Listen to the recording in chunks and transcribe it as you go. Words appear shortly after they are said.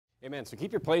Amen. So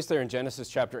keep your place there in Genesis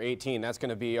chapter 18. That's going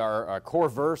to be our core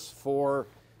verse for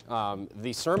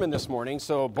the sermon this morning.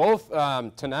 So both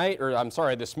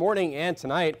this morning and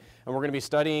tonight, and we're going to be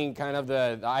studying kind of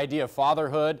the idea of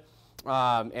fatherhood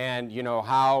and,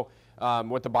 how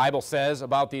what the Bible says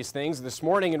about these things this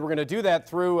morning. And we're going to do that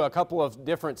through a couple of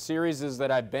different series that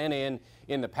I've been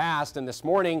in the past. And this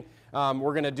morning,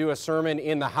 we're going to do a sermon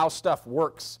in the How Stuff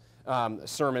Works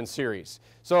sermon series.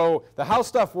 So the How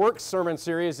Stuff Works sermon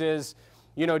series is,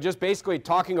 just basically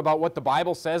talking about what the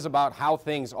Bible says about how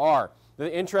things are.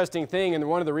 The interesting thing, and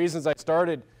one of the reasons I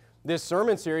started this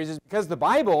sermon series, is because the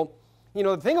Bible,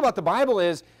 the thing about the Bible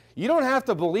is you don't have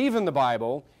to believe in the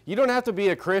Bible. You don't have to be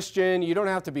a Christian. You don't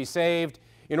have to be saved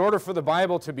in order for the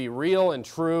Bible to be real and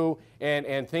true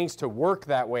and things to work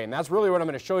that way. And that's really what I'm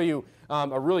going to show you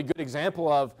a really good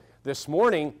example of this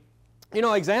morning.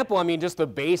 Just the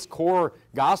base core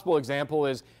gospel example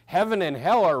is heaven and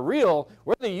hell are real,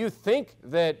 whether you think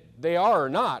that they are or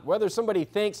not. Whether somebody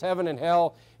thinks heaven and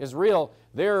hell is real,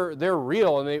 they're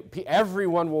real, and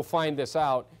everyone will find this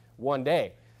out one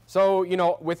day. So,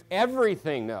 with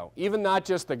everything, though, even not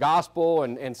just the gospel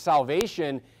and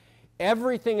salvation,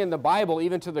 everything in the Bible,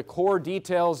 even to the core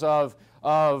details of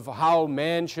how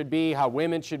men should be, how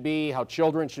women should be, how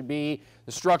children should be,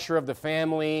 the structure of the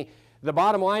family, the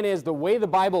bottom line is the way the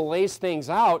Bible lays things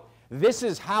out, this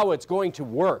is how it's going to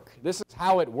work. This is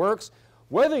how it works,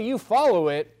 whether you follow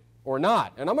it or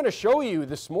not. And I'm going to show you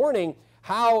this morning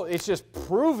how it's just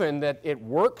proven that it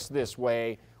works this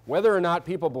way, whether or not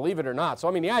people believe it or not.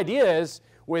 So, the idea is,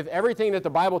 with everything that the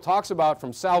Bible talks about,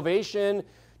 from salvation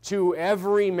to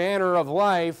every manner of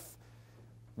life,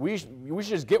 we should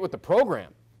just get with the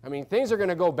program. Things are going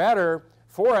to go better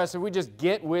for us if we just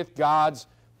get with God's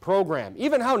program.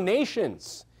 Even how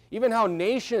nations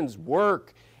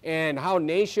work and how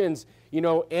nations,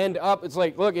 end up. It's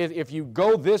like, look, if you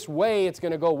go this way, it's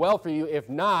going to go well for you. If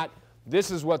not,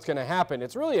 this is what's going to happen.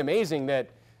 It's really amazing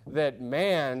that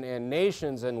man and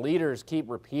nations and leaders keep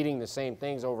repeating the same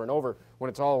things over and over when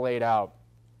it's all laid out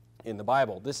in the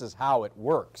Bible. This is how it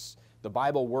works. The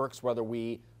Bible works whether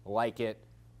we like it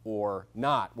or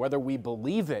not, whether we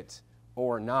believe it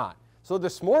or not. So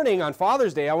this morning on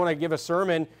Father's Day, I want to give a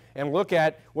sermon and look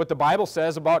at what the Bible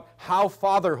says about how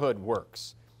fatherhood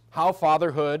works. How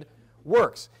fatherhood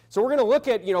works. So we're going to look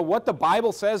at, what the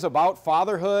Bible says about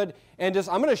fatherhood, and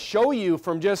I'm going to show you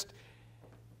from just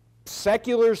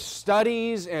secular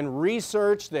studies and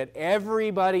research that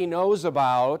everybody knows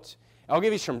about. I'll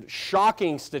give you some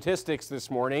shocking statistics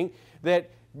this morning that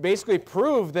basically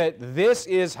prove that this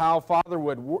is how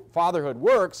fatherhood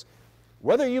works,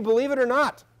 whether you believe it or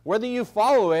not. Whether you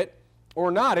follow it or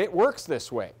not, it works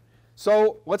this way.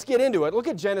 So let's get into it. Look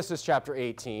at Genesis chapter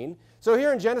 18. So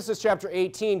here in Genesis chapter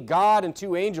 18, God and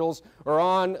two angels are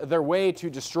on their way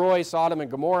to destroy Sodom and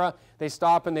Gomorrah. They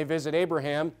stop and they visit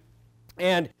Abraham.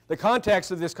 And the context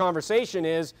of this conversation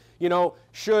is,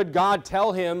 should God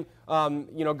tell him,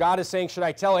 God is saying, should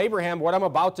I tell Abraham what I'm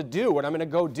about to do, what I'm going to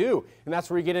go do? And that's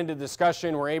where we get into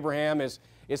discussion where Abraham is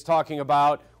talking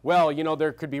about, well,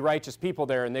 there could be righteous people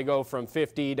there, and they go from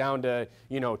 50 down to,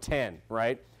 10,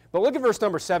 right? But look at verse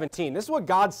number 17. This is what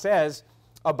God says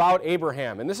about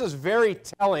Abraham. And this is very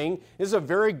telling. This is a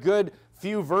very good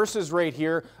few verses right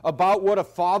here about what a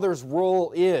father's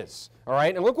role is. All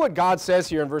right? And look what God says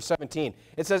here in verse 17.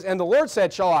 It says, "And the Lord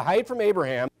said, shall I hide from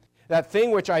Abraham that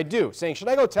thing which I do?" Saying, should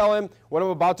I go tell him what I'm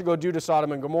about to go do to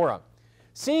Sodom and Gomorrah?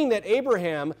 "Seeing that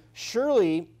Abraham shall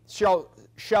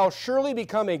surely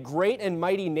become a great and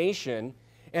mighty nation,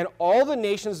 and all the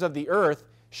nations of the earth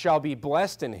shall be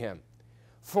blessed in him.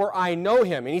 For I know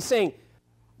him." And he's saying,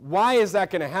 why is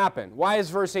that going to happen? Why is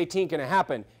verse 18 going to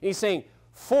happen? And he's saying,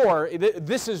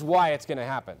 this is why it's going to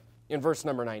happen in verse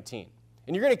number 19.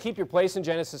 And you're going to keep your place in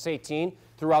Genesis 18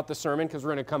 throughout the sermon, because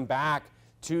we're going to come back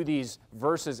to these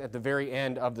verses at the very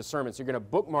end of the sermon. So you're going to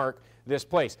bookmark this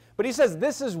place. But he says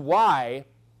this is why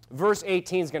verse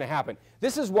 18 is going to happen.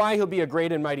 This is why he'll be a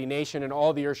great and mighty nation, and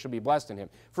all the earth shall be blessed in him.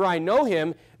 "For I know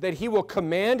him, that he will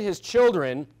command his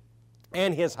children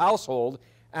and his household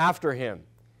after him.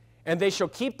 And they shall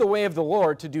keep the way of the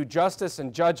Lord to do justice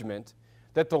and judgment,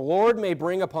 that the Lord may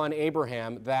bring upon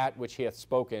Abraham that which he hath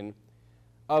spoken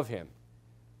of him."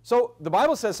 So the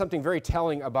Bible says something very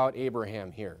telling about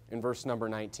Abraham here in verse number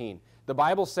 19. The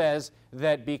Bible says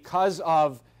that because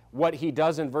of what he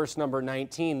does in verse number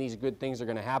 19, these good things are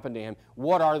going to happen to him.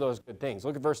 What are those good things?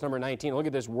 Look at verse number 19. Look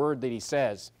at this word that he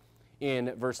says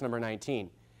in verse number 19.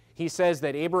 He says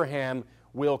that Abraham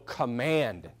will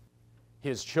command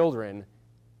his children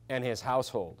and his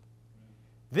household.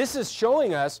 This is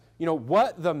showing us,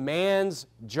 what the man's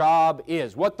job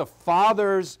is, what the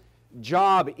father's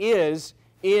job is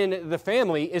in the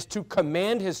family is to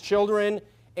command his children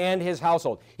and his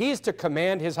household. He is to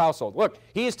command his household. Look,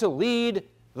 he is to lead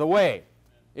the way,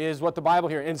 is what the Bible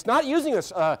here. And it's not using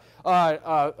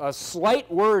a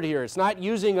slight word here. It's not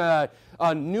using a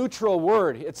neutral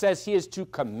word. It says he is to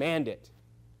command it.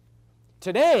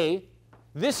 Today,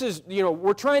 this is,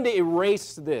 we're trying to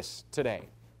erase this today.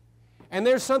 And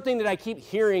there's something that I keep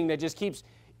hearing that just keeps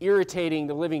irritating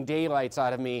the living daylights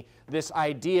out of me, this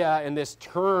idea and this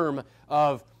term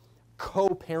of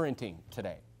co-parenting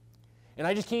today. And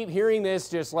I just keep hearing this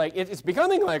just like, it's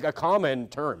becoming like a common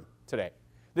term today,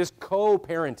 this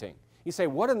co-parenting. You say,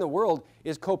 what in the world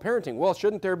is co-parenting? Well,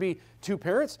 shouldn't there be two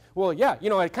parents? Well, yeah,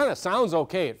 it kind of sounds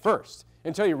okay at first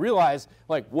until you realize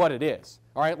like what it is.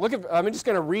 All right, I'm just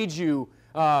going to read you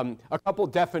a couple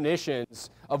definitions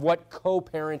of what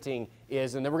co-parenting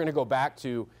is, and then we're going to go back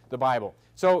to the Bible.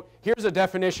 So here's a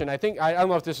definition. I don't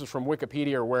know if this is from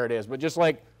Wikipedia or where it is, but just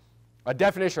like a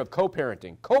definition of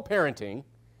co-parenting. Co-parenting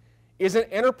is an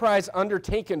enterprise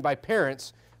undertaken by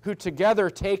parents who together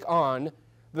take on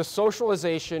the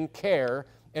socialization, care,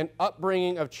 and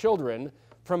upbringing of children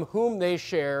from whom they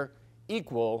share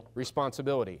equal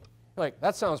responsibility. Like,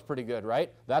 that sounds pretty good,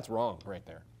 right? That's wrong right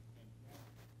there.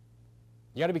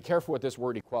 You got to be careful with this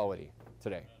word equality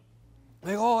today.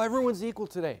 Like, oh, everyone's equal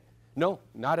today. No,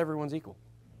 not everyone's equal.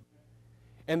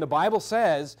 And the Bible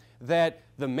says that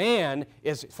the man,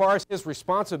 as far as his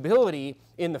responsibility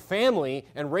in the family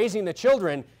and raising the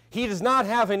children, he does not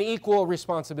have an equal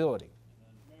responsibility.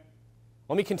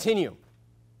 Let me continue.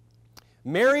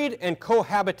 Married and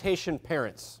cohabitation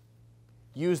parents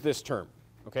use this term,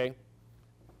 okay?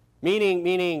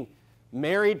 Meaning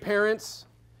married parents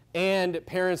and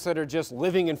parents that are just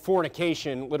living in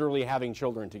fornication, literally having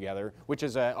children together, which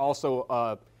is also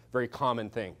a very common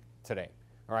thing today.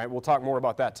 All right, we'll talk more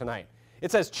about that tonight.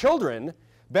 It says children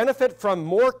benefit from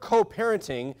more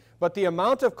co-parenting, but the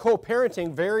amount of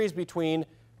co-parenting varies between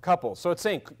couples. So it's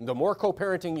saying the more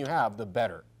co-parenting you have, the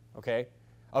better, okay,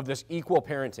 of this equal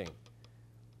parenting.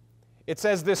 It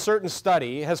says this certain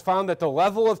study has found that the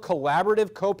level of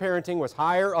collaborative co-parenting was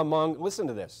higher among, listen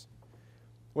to this,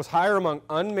 was higher among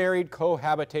unmarried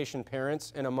cohabitation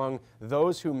parents and among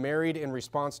those who married in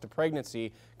response to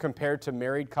pregnancy compared to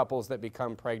married couples that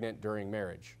become pregnant during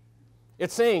marriage.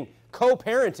 It's saying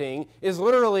co-parenting is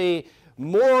literally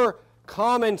more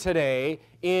common today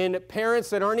in parents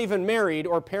that aren't even married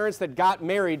or parents that got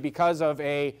married because of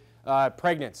a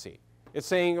pregnancy. It's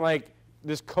saying like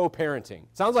this co-parenting.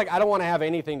 Sounds like I don't want to have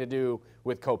anything to do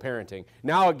with co-parenting.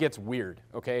 Now it gets weird,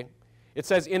 okay? It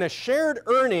says in a shared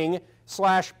earning /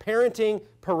 parenting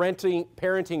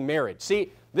marriage.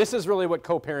 See, this is really what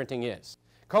co-parenting is.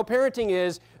 Co-parenting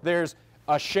is there's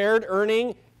a shared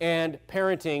earning and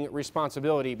parenting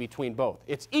responsibility between both.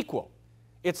 It's equal.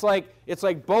 It's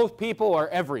like both people are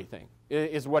everything,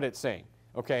 is what it's saying,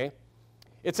 okay?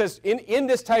 It says in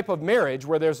this type of marriage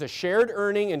where there's a shared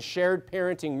earning and shared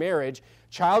parenting marriage,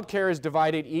 child care is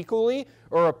divided equally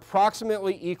or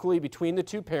approximately equally between the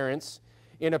two parents.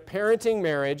 In a parenting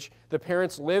marriage, the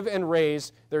parents live and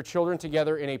raise their children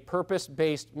together in a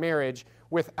purpose-based marriage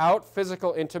without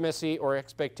physical intimacy or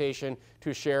expectation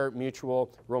to share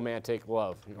mutual romantic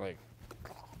love. You're like,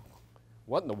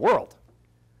 what in the world?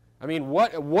 I mean,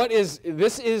 what is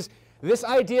this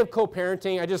idea of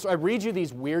co-parenting? I read you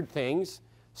these weird things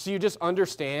so you just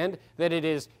understand that it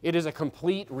is a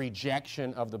complete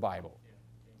rejection of the Bible.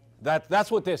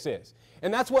 That's what this is.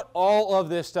 And that's what all of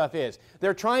this stuff is.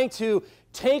 They're trying to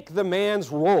take the man's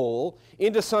role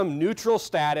into some neutral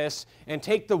status and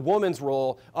take the woman's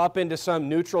role up into some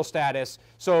neutral status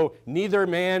so neither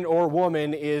man or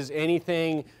woman is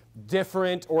anything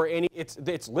different or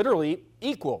it's literally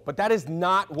equal. But that is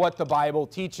not what the Bible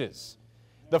teaches.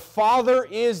 The father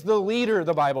is the leader,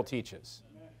 the Bible teaches.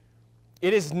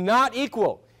 It is not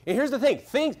equal. And here's the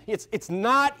thing, it's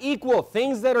not equal.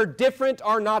 Things that are different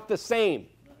are not the same.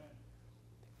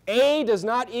 A does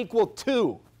not equal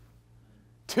 2.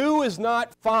 2 is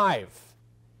not 5.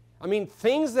 I mean,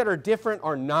 things that are different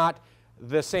are not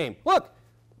the same. Look,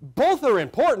 both are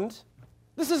important.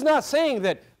 This is not saying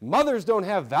that mothers don't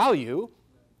have value.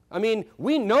 I mean,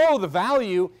 we know the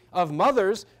value of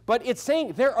mothers, but it's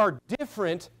saying there are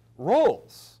different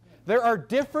roles. There are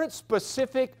different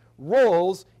specific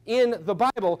roles in the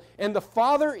Bible, and the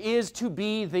father is to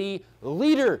be the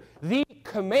leader, the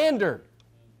commander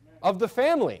of the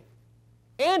family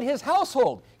and his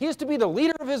household. He is to be the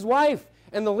leader of his wife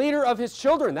and the leader of his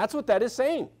children. That's what that is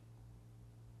saying.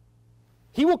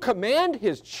 He will command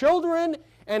his children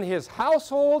and his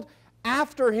household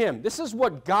after him. This is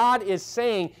what God is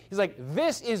saying. He's like,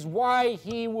 this is why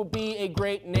he will be a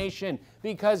great nation,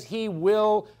 because he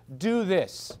will do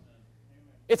this.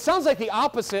 It sounds like the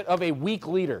opposite of a weak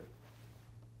leader.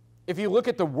 If you look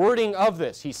at the wording of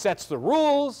this, he sets the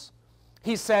rules,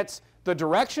 he sets the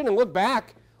direction, and look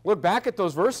back at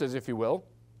those verses, if you will.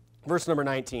 Verse number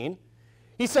 19.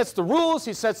 He sets the rules,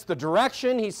 he sets the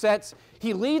direction,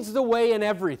 he leads the way in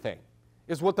everything,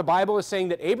 is what the Bible is saying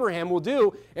that Abraham will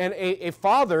do and a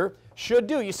father should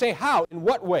do. You say, how? In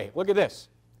what way? Look at this.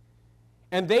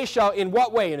 And they shall, in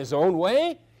what way? In his own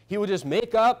way? He will just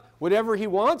make up whatever he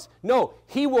wants? No,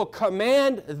 he will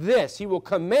command this. He will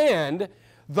command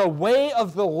the way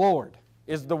of the Lord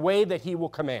is the way that he will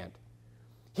command.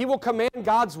 He will command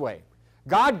God's way.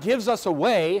 God gives us a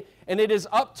way, and it is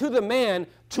up to the man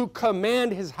to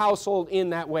command his household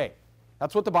in that way.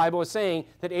 That's what the Bible is saying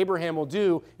that Abraham will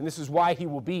do, and this is why he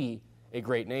will be a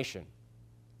great nation.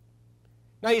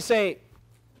 Now you say,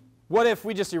 what if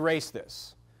we just erase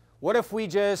this? What if we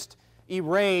just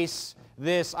erase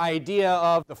this idea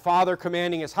of the father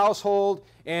commanding his household,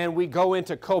 and we go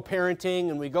into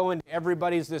co-parenting, and we go into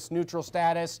everybody's this neutral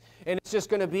status, and it's just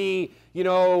going to be,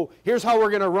 here's how we're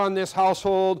going to run this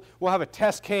household. We'll have a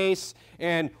test case,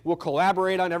 and we'll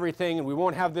collaborate on everything, and we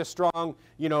won't have this strong,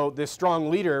 this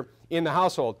strong leader in the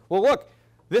household. Well, look,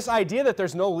 this idea that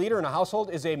there's no leader in a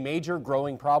household is a major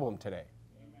growing problem today.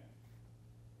 Amen.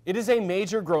 It is a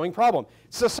major growing problem.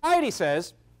 Society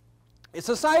says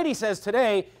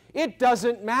today, it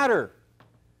doesn't matter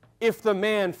if the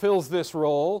man fills this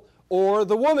role or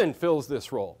the woman fills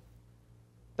this role.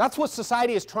 That's what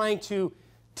society is trying to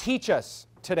teach us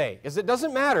today, is it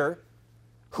doesn't matter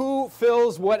who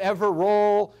fills whatever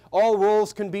role. All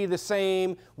roles can be the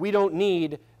same. We don't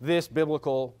need this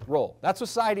biblical role. That's what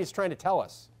society is trying to tell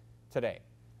us today,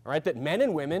 all right, that men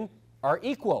and women are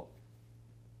equal.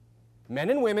 Men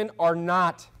and women are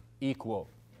not equal.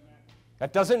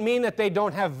 That doesn't mean that they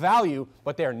don't have value,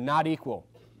 but they're not equal.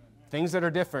 Things that are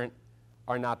different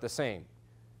are not the same.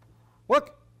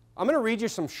 Look, I'm going to read you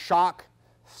some shock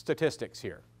statistics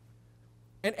here.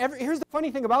 And here's the funny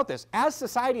thing about this. As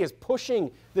society is pushing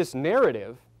this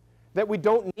narrative that we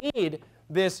don't need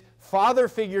this father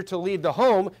figure to lead the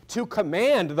home, to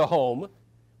command the home,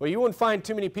 well, you wouldn't find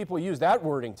too many people use that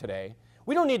wording today.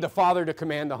 We don't need the father to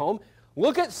command the home.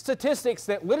 Look at statistics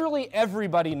that literally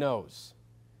everybody knows.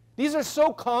 These are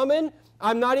so common,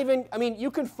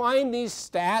 you can find these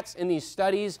stats and these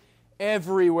studies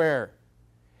everywhere.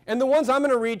 And the ones I'm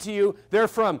going to read to you, they're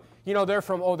from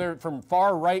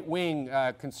far right-wing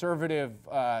conservative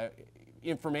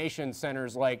information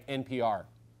centers like NPR,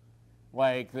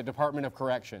 like the Department of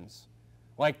Corrections,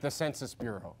 like the Census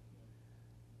Bureau.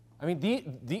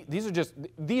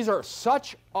 These are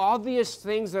such obvious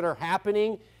things that are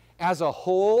happening as a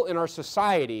whole in our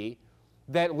society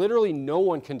that literally no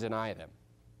one can deny them.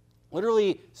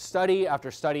 Literally, study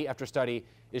after study after study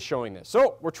is showing this.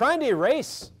 So we're trying to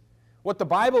erase what the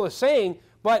Bible is saying,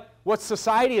 but what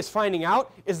society is finding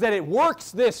out is that it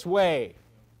works this way.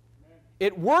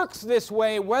 It works this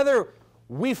way whether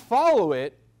we follow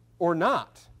it or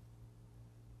not.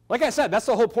 Like I said, that's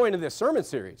the whole point of this sermon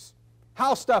series.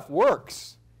 How stuff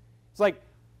works. It's like,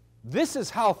 this is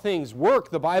how things work,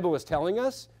 the Bible is telling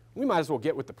us. We might as well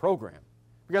get with the program.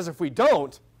 Because if we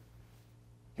don't,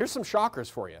 here's some shockers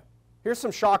for you. Here's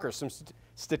some shockers, some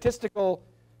statistical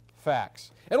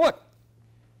facts. And look,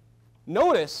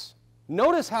 notice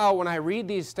how when I read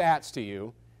these stats to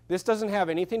you, this doesn't have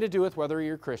anything to do with whether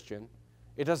you're Christian.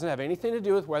 It doesn't have anything to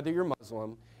do with whether you're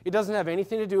Muslim. It doesn't have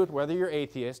anything to do with whether you're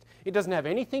atheist. It doesn't have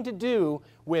anything to do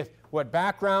with what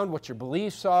background, what your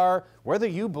beliefs are, whether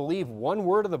you believe one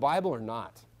word of the Bible or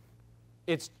not.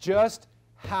 It's just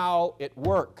how it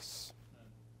works.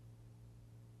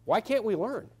 Why can't we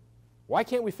learn? Why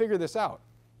can't we figure this out?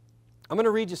 I'm going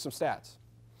to read you some stats.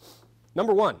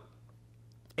 Number one,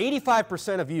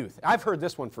 85% of youth. I've heard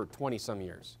this one for 20-some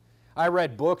years. I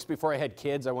read books before I had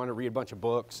kids. I wanted to read a bunch of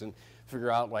books and figure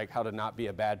out how to not be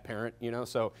a bad parent,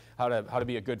 so how to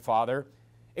be a good father.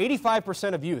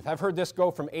 85% of youth. I've heard this go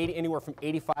from anywhere from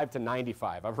 85 to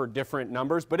 95. I've heard different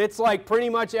numbers, but it's like pretty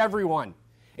much everyone.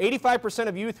 85%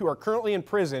 of youth who are currently in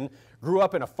prison grew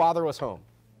up in a fatherless home.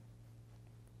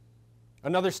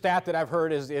 Another stat that I've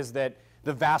heard is that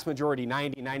the vast majority,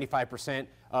 95%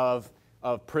 of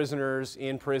prisoners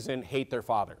in prison hate their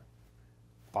father.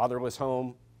 Fatherless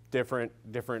home, different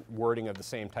wording of the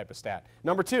same type of stat.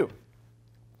 Number two,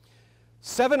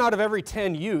 7 out of every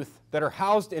 10 youth that are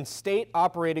housed in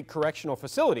state-operated correctional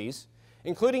facilities,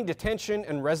 including detention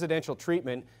and residential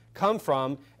treatment, come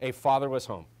from a fatherless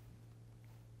home.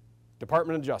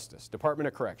 Department of Justice, Department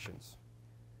of Corrections.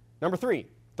 Number 3,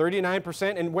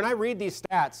 39%. And when I read these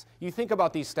stats, you think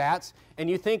about these stats, and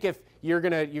you think if you're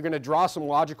gonna draw some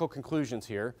logical conclusions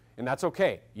here, and that's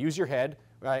okay. Use your head.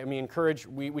 I mean,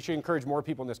 we should encourage more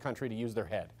people in this country to use their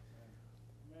head.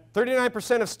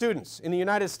 39% of students in the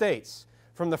United States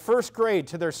from the first grade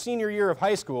to their senior year of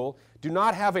high school do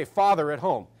not have a father at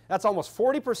home. That's almost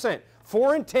 40%.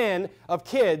 4 in 10 of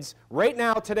kids right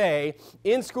now today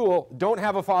in school don't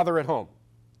have a father at home.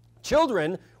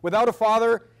 Children without a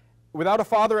father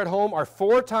at home are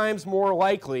 4 times more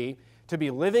likely to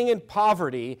be living in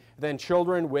poverty than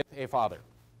children with a father.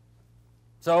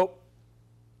 So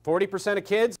 40% of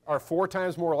kids are 4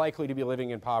 times more likely to be living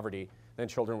in poverty than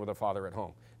children with a father at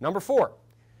home. Number 4,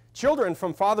 children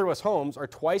from fatherless homes are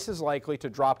twice as likely to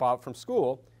drop out from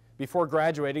school before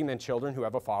graduating than children who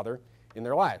have a father in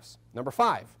their lives. Number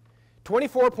 5,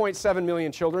 24.7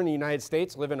 million children in the United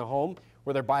States live in a home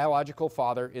where their biological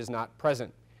father is not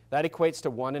present. That equates to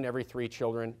 1 in every 3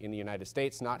 children in the United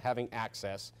States not having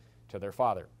access to their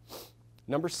father.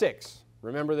 Number 6,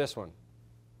 remember this one,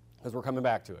 because we're coming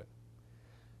back to it.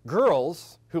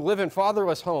 Girls who live in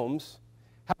fatherless homes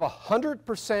have a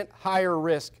 100% higher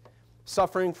risk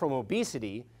suffering from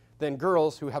obesity than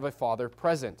girls who have a father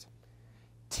present.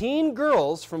 Teen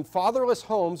girls from fatherless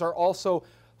homes are also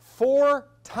 4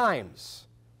 times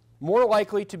more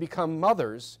likely to become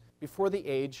mothers before the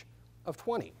age of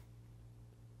 20.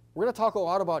 We're going to talk a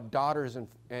lot about daughters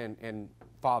and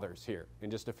fathers here in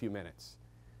just a few minutes.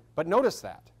 But notice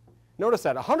that. Notice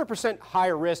that 100%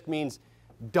 higher risk means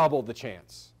double the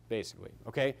chance, basically,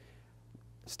 okay?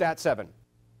 Stat 7.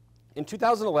 In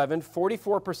 2011,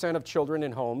 44% of children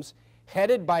in homes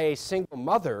headed by a single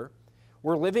mother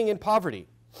were living in poverty.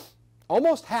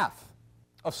 Almost half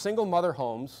of single mother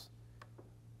homes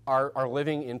are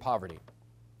living in poverty.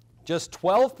 Just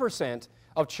 12%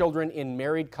 of children in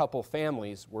married couple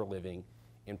families were living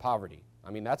in poverty.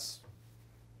 I mean, that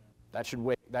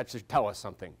should tell us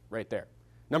something right there.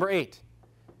 Number 8,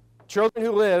 children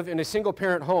who live in a single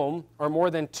parent home are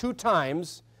more than 2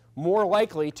 times more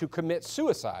likely to commit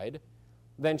suicide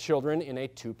than children in a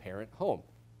 2-parent home.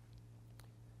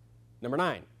 Number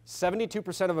 9,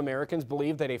 72% of Americans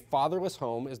believe that a fatherless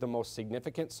home is the most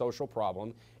significant social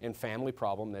problem and family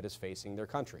problem that is facing their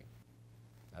country.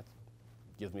 That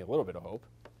gives me a little bit of hope.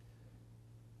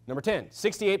 Number 10,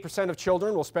 68% of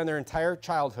children will spend their entire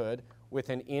childhood with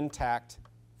an intact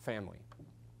family.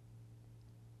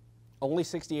 Only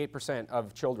 68%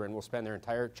 of children will spend their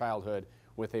entire childhood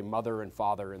with a mother and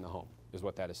father in the home, is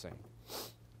what that is saying.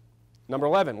 Number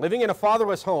 11, living in a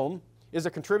fatherless home is a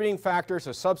contributing factor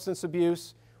to substance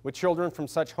abuse, with children from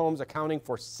such homes accounting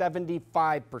for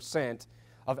 75%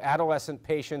 of adolescent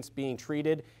patients being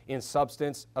treated in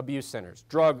substance abuse centers,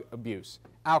 drug abuse,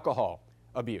 alcohol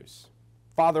abuse,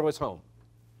 fatherless home.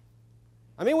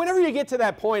 I mean, whenever you get to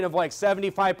that point of like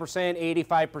 75%,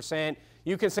 85%,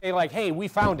 you can say like, hey, we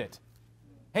found it.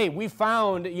 Hey, we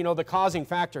found, the causing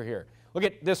factor here. Look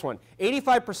at this one.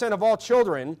 85% of all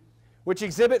children which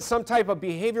exhibit some type of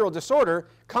behavioral disorder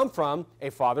come from a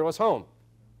fatherless home.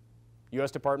 U.S.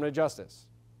 Department of Justice.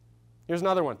 Here's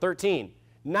another one, 13.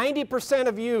 90%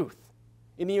 of youth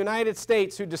in the United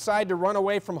States who decide to run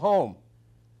away from home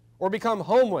or become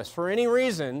homeless for any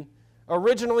reason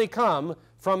originally come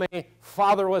from a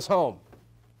fatherless home.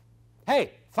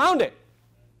 Hey, found it.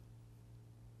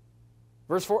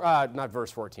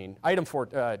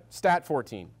 Stat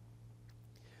 14.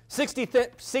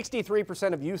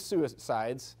 63% of youth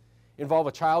suicides involve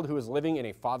a child who is living in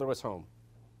a fatherless home.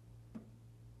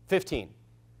 15.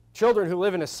 Children who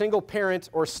live in a single parent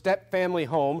or step-family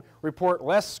home report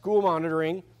less school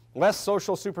monitoring, less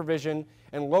social supervision,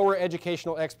 and lower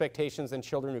educational expectations than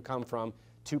children who come from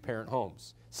 2-parent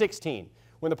homes. 16.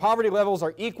 When the poverty levels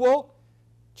are equal,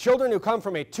 children who come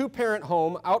from a 2-parent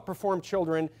home outperform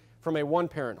children from a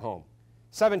 1-parent home.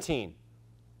 17.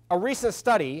 A recent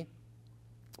study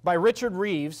by Richard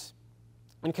Reeves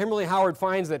and Kimberly Howard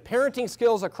finds that parenting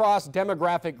skills across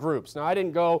demographic groups. Now, I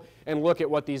didn't go and look at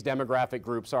what these demographic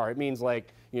groups are. It means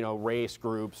like, race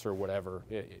groups or whatever,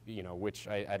 which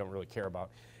I don't really care about.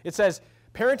 It says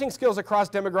parenting skills across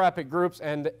demographic groups,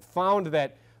 and found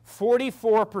that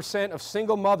 44% of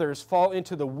single mothers fall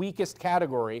into the weakest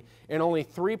category and only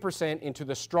 3% into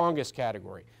the strongest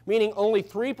category. Meaning only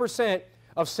 3%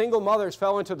 of single mothers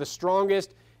fell into the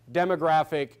strongest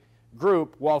demographic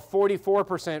group, while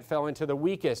 44% fell into the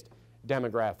weakest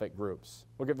demographic groups.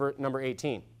 Look at number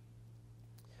 18.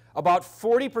 About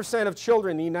 40% of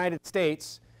children in the United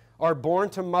States are born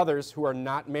to mothers who are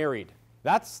not married.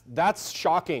 That's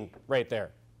shocking right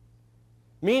there.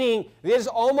 Meaning there's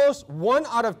almost 1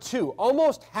 out of 2,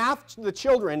 almost half the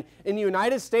children in the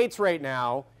United States right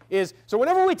now is, so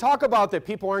whenever we talk about that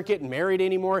people aren't getting married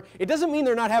anymore, it doesn't mean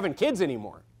they're not having kids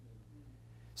anymore.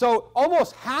 So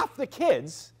almost half the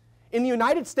kids in the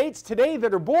United States today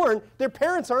that are born, their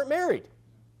parents aren't married.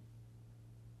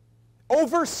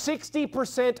 Over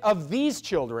 60% of these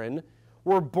children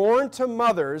were born to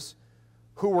mothers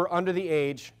who were under the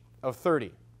age of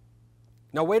 30.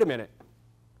 Now wait a minute.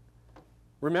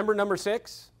 Remember number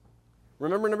 6?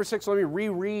 Remember number 6? Let me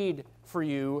reread for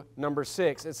you number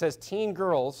 6. It says teen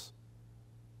girls.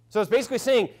 So it's basically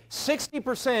saying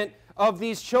 60% of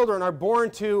these children are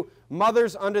born to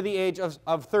mothers under the age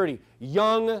of 30.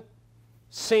 Young,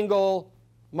 single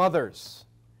mothers.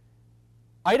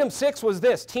 Item 6 was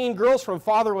this. Teen girls from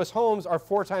fatherless homes are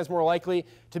 4 times more likely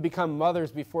to become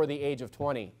mothers before the age of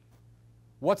 20.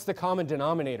 What's the common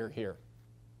denominator here?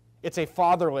 It's a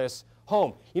fatherless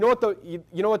home. You know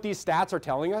what these stats are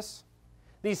telling us?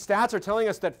 These stats are telling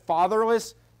us that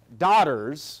fatherless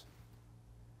daughters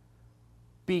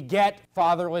beget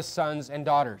fatherless sons and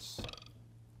daughters.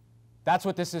 That's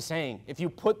what this is saying. If you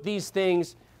put these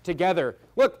things together,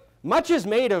 look, much is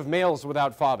made of males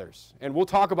without fathers, and we'll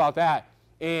talk about that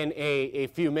in a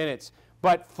few minutes.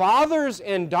 But fathers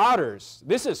and daughters,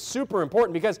 this is super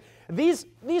important because these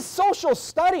social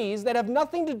studies that have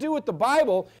nothing to do with the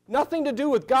Bible, nothing to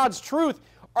do with God's truth,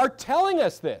 are telling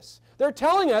us this. They're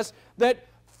telling us that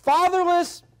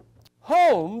fatherless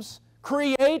homes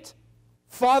create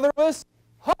fatherless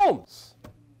homes.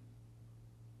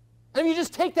 And if you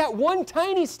just take that one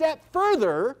tiny step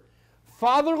further,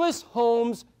 fatherless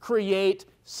homes create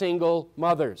single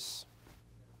mothers.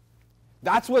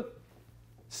 That's what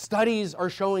studies are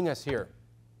showing us here.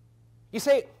 You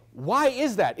say, why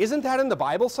is that? Isn't that in the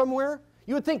Bible somewhere?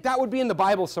 You would think that would be in the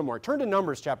Bible somewhere. Turn to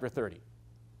Numbers chapter 30.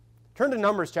 Turn to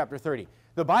Numbers chapter 30.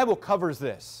 The Bible covers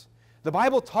this. The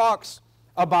Bible talks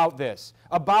about this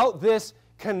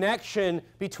connection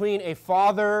between a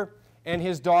father and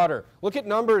his daughter. Look at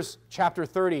Numbers chapter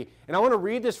 30, and I want to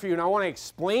read this for you, and I want to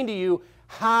explain to you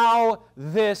how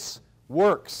this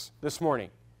works this morning.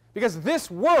 Because this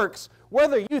works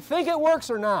whether you think it works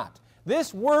or not.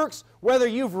 This works whether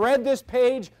you've read this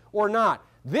page or not.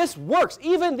 This works.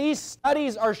 Even these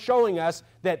studies are showing us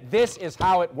that this is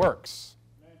how it works.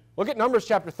 Look at Numbers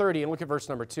chapter 30 and look at verse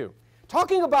number 2.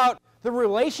 Talking about the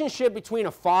relationship between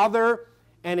a father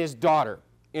and his daughter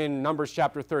in Numbers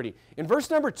chapter 30. In verse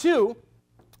number 2,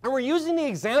 and we're using the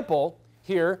example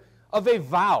here of a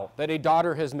vow that a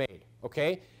daughter has made.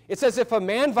 Okay? It says, if a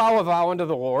man vow a vow unto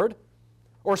the Lord,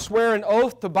 or swear an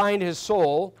oath to bind his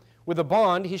soul with a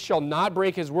bond, he shall not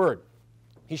break his word.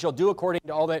 He shall do according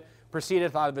to all that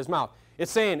proceedeth out of his mouth.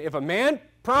 It's saying if a man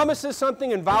promises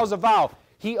something and vows a vow,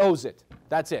 he owes it.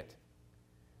 That's it.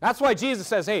 That's why Jesus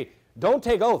says, hey, don't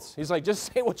take oaths. He's like,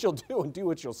 just say what you'll do and do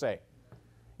what you'll say.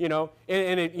 You know,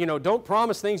 don't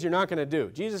promise things you're not going to do.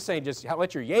 Jesus is saying, just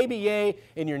let your yea be yea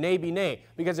and your nay be nay.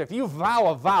 Because if you vow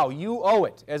a vow, you owe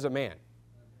it as a man.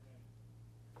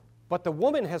 But the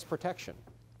woman has protection.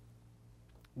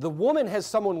 The woman has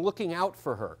someone looking out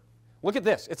for her. Look at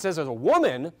this. It says, as a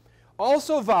woman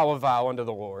also vow a vow unto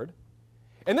the Lord.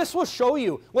 And this will show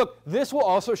you, look, this will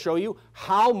also show you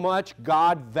how much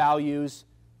God values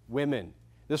women.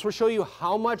 This will show you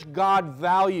how much God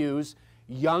values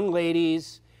young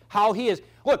ladies, how he is.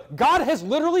 Look, God has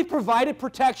literally provided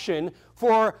protection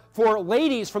for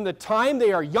ladies from the time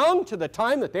they are young to the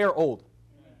time that they are old.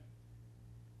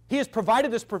 He has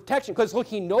provided this protection because, look,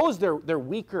 he knows they're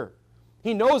weaker.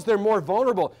 He knows they're more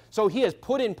vulnerable. So he has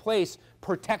put in place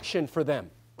protection for them.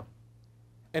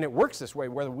 And it works this way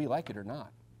whether we like it or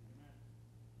not.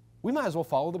 We might as well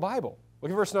follow the Bible.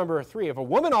 Look at verse number 3. If a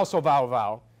woman also vow a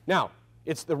vow, now,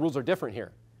 the rules are different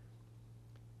here.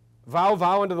 Vow a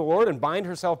vow unto the Lord and bind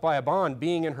herself by a bond,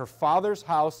 being in her father's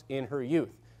house in her youth.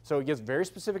 So it gives very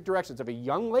specific directions. Of a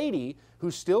young lady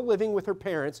who's still living with her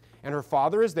parents and her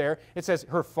father is there, it says,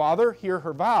 her father hear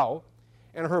her vow,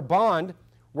 and her bond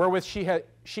wherewith she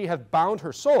hath bound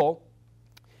her soul,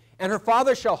 and her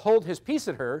father shall hold his peace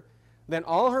at her, then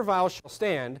all her vows shall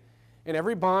stand, and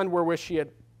every bond wherewith she had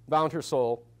bound her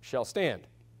soul shall stand.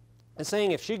 And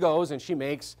saying if she goes and she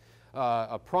makes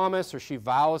a promise or she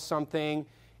vows something,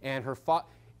 and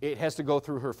it has to go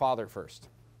through her father first.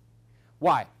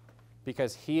 Why?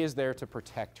 Because he is there to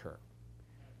protect her.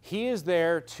 He is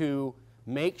there to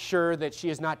make sure that she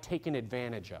is not taken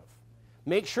advantage of.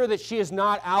 Make sure that she is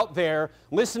not out there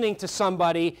listening to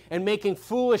somebody and making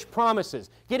foolish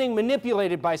promises, getting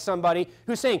manipulated by somebody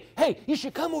who's saying, hey, you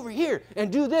should come over here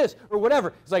and do this or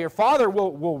whatever. It's like your father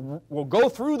will go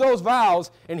through those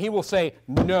vows and he will say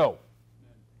no.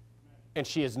 And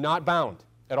she is not bound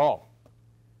at all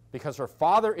because her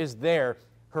father is there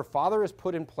her father is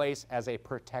put in place as a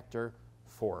protector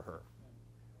for her.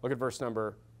 Look at verse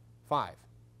number 5.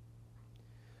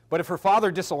 But if her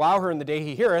father disallow her in the day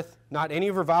he heareth, not any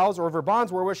of her vows or of her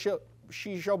bonds wherewith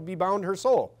she shall be bound her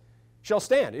soul shall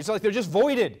stand. It's like they're just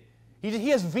voided. He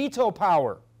has veto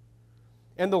power.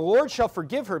 And the Lord shall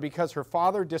forgive her because her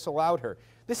father disallowed her.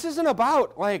 This isn't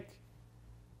about, like,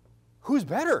 who's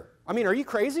better. I mean, are you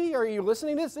crazy? Are you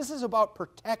listening to this? This is about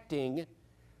protecting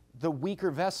the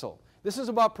weaker vessel. This is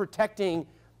about protecting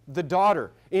the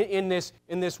daughter in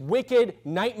this wicked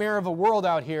nightmare of a world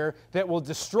out here that will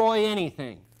destroy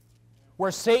anything.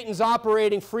 Where Satan's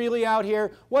operating freely out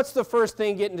here, what's the first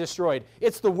thing getting destroyed?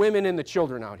 It's the women and the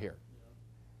children out here.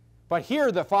 But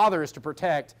here the father is to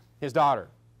protect his daughter.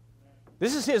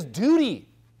 This is his duty,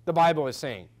 the Bible is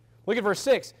saying. Look at verse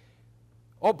 6.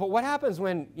 Oh, but what happens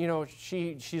when,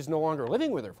 she's no longer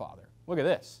living with her father? Look at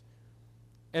this.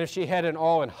 And if she had an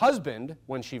husband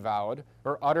when she vowed,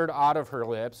 or uttered out of her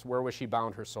lips, wherewith she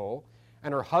bound her soul,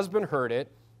 and her husband heard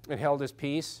it, and held his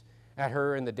peace at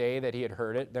her in the day that he had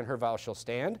heard it, then her vow shall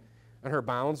stand, and her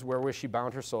bounds wherewith she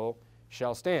bound her soul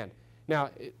shall stand. Now,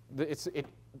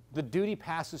 the duty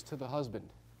passes to the husband.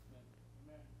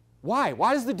 Why?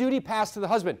 Why does the duty pass to the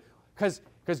husband? Because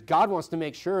God wants to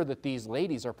make sure that these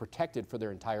ladies are protected for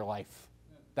their entire life.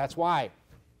 That's why.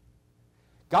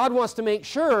 God wants to make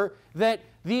sure that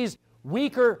these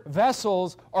weaker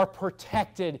vessels are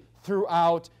protected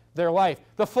throughout their life.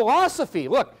 The philosophy,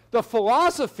 look, the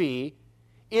philosophy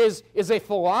is a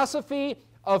philosophy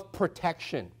of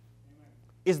protection,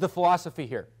 is the philosophy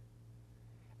here.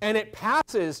 And it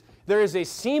passes, there is a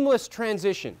seamless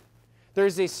transition. There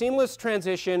is a seamless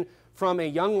transition from a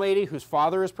young lady whose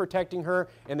father is protecting her,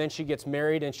 and then she gets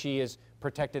married and she is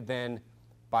protected then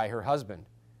by her husband.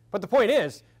 But the point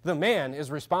is, the man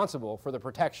is responsible for the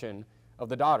protection of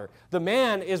the daughter. The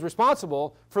man is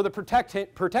responsible for the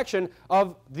protection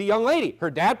of the young lady.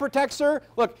 Her dad protects her.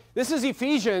 Look, this is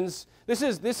Ephesians. This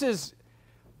is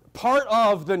part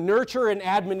of the nurture and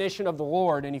admonition of the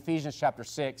Lord in Ephesians chapter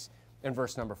 6 and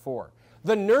verse number 4.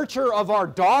 The nurture of our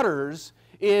daughters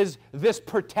is this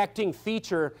protecting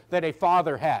feature that a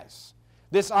father has.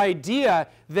 This idea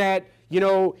that,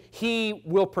 he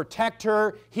will protect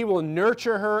her, he will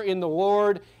nurture her in the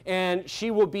Lord, and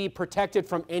she will be protected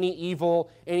from any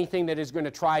evil, anything that is going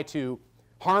to try to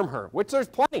harm her, which there's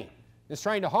plenty that's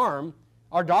trying to harm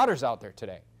our daughters out there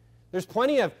today. There's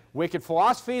plenty of wicked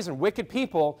philosophies and wicked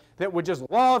people that would just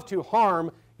love to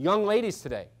harm young ladies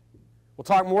today. We'll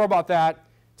talk more about that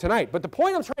tonight. But the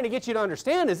point I'm trying to get you to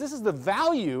understand is this is the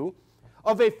value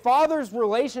of a father's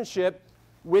relationship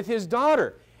with his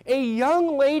daughter. A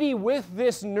young lady with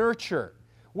this nurture,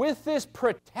 with this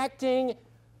protecting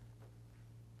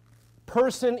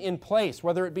person in place,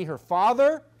 whether it be her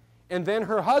father and then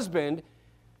her husband,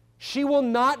 she will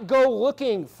not go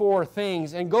looking for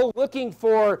things and go looking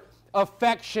for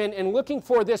affection and looking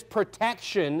for this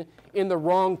protection in the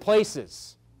wrong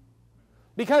places.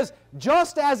 Because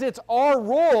just as it's our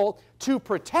role to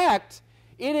protect,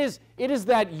 it is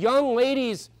that young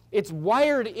lady's, it's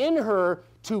wired in her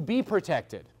to be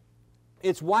protected.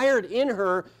 It's wired in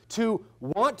her to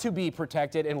want to be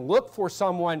protected and look for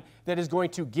someone that is going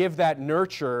to give that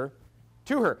nurture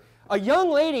to her. A young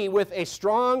lady with a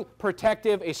strong,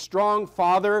 protective, a strong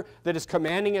father that is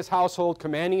commanding his household,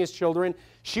 commanding his children,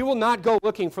 she will not go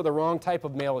looking for the wrong type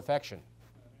of male affection.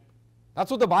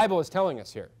 That's what the Bible is telling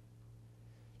us here.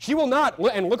 She will not,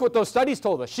 and look what those studies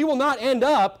told us, she will not end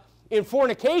up in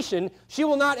fornication. She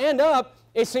will not end up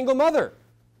a single mother.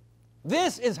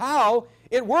 This is how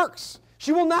it works.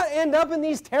 She will not end up in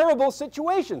these terrible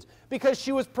situations because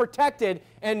she was protected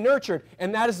and nurtured,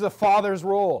 and that is the father's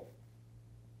role.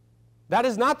 That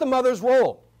is not the mother's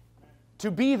role, to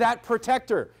be that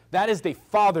protector. That is the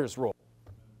father's role.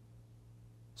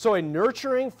 So a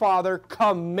nurturing father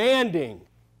commanding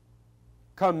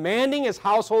his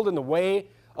household in the way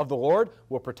of the Lord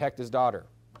will protect his daughter.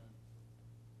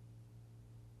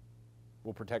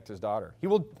 Will protect his daughter. He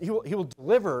will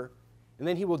deliver, and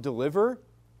then he will deliver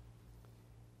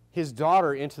his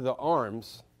daughter into the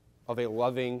arms of a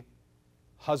loving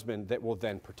husband that will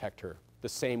then protect her the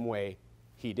same way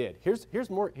he did. Here's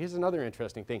another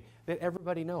interesting thing that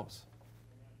everybody knows.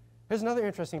 Here's another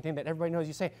interesting thing that everybody knows.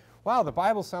 You say, wow, the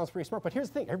Bible sounds pretty smart, but here's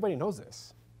the thing, everybody knows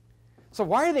this. So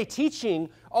why are they teaching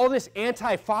all this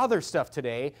anti-father stuff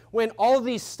today when all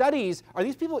these studies, are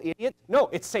these people idiots? No,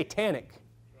 it's satanic.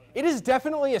 It is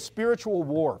definitely a spiritual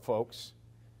war, folks.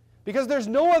 Because there's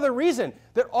no other reason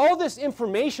that all this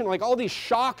information, like all these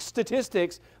shock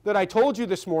statistics that I told you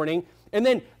this morning, and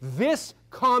then this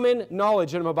common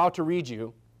knowledge that I'm about to read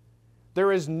you,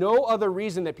 there is no other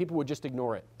reason that people would just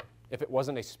ignore it. if it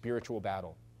wasn't a spiritual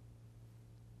battle.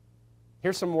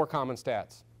 Here's some more common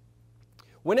stats.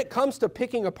 When it comes to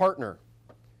picking a partner,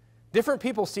 different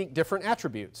people seek different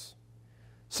attributes.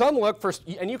 Some look for,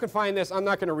 and you can find this, I'm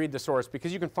not going to read the source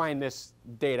because you can find this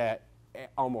data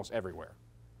almost everywhere.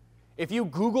 If you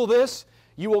Google this,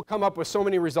 you will come up with so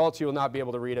many results you will not be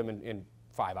able to read them in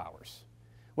 5 hours.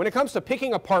 When it comes to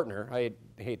picking a partner, I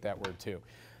hate that word too,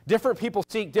 different people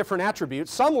seek different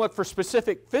attributes. Some look for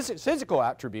specific physical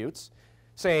attributes,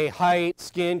 say height,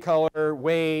 skin color,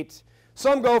 weight.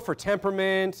 Some go for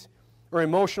temperament or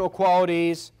emotional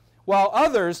qualities, while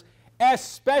others,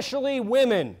 especially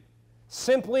women,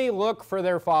 simply look for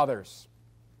their fathers.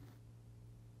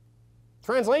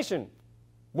 Translation,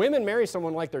 women marry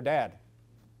someone like their dad.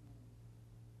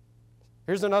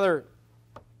 Here's another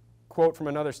quote from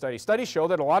another study. Studies show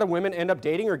that a lot of women end up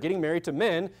dating or getting married to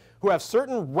men who have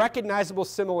certain recognizable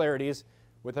similarities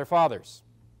with their fathers.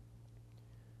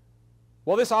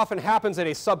 While this often happens at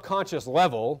a subconscious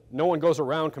level, no one goes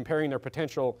around comparing their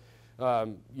potential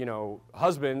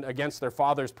husband against their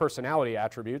father's personality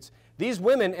attributes. These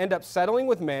women end up settling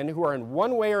with men who are in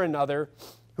one way or another,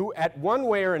 who at one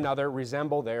way or another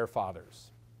resemble their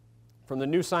fathers. From the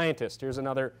New Scientist, here's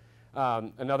another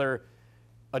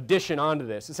addition onto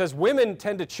this. It says women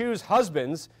tend to choose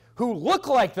husbands who look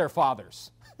like their fathers.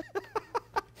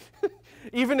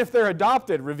 Even if they're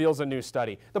adopted, reveals a new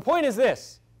study. The point is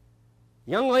this.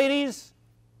 Young ladies,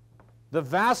 the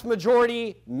vast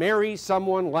majority marry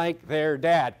someone like their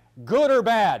dad. Good or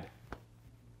bad?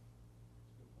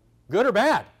 Good or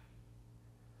bad?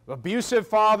 Abusive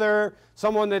father,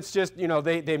 someone that's just,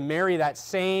 they marry that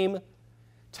same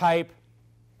type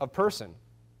of person.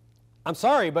 I'm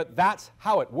sorry, but that's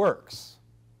how it works.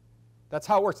 That's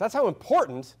how it works. That's how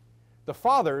important the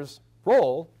father's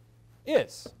role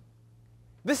is.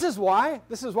 This is why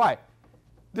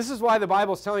the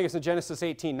Bible is telling us in Genesis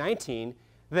 18:19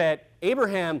 that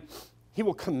Abraham, he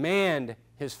will command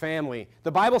his family.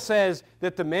 The Bible says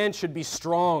that the men should be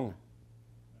strong.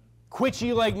 Quit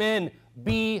ye like men,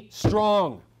 be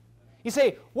strong. You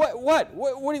say, what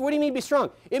do you mean be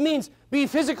strong? It means be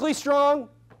physically strong,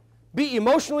 be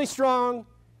emotionally strong,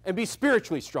 and be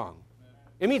spiritually strong.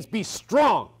 It means be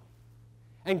strong.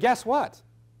 And guess what?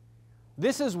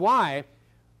 This is why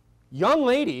young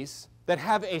ladies that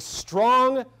have a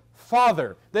strong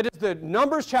father, that is the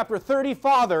Numbers chapter 30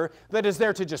 father, that is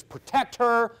there to just protect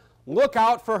her, look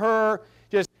out for her,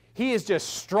 he is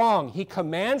just strong. He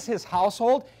commands his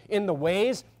household in the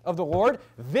ways of the Lord.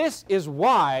 This is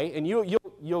why, and you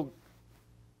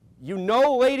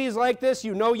know ladies like this,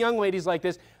 you know young ladies like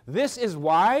this, this is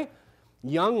why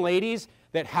young ladies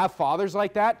that have fathers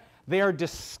like that, they are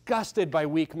disgusted by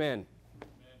weak men.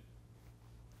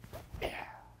 Yeah.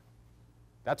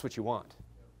 That's what you want.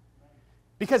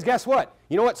 Because guess what?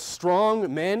 You know what?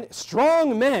 Strong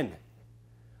men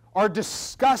are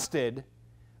disgusted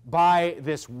by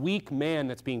this weak man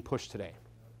that's being pushed today.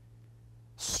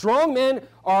 Strong men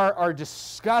are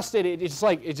disgusted. It's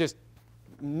just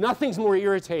nothing's more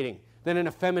irritating than an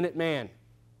effeminate man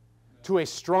to a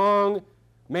strong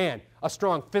man, a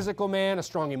strong physical man, a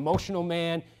strong emotional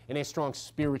man, and a strong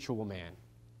spiritual man.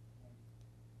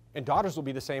 And daughters will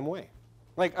be the same way.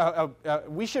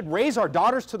 We should raise our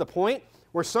daughters to the point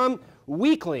where some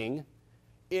weakling,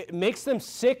 it makes them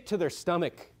sick to their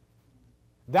stomach.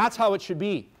 That's how it should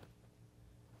be.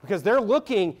 Because they're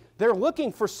looking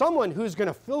for someone who's going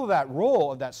to fill that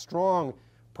role of that strong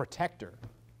protector.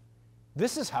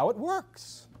 This is how it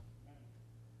works.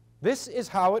 This is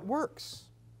how it works.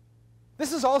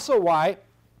 This is also why,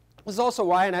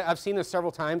 and I've seen this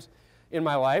several times in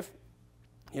my life.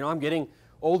 I'm getting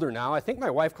older now. I think my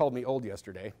wife called me old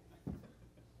yesterday.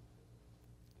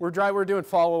 We're doing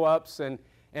follow-ups, and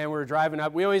we're driving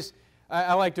up.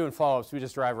 I like doing follow-ups. We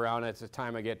just drive around. It's a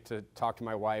time I get to talk to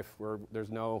my wife where there's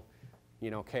no,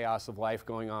 chaos of life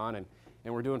going on, and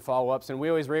we're doing follow-ups. And we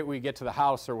always, right when we get to the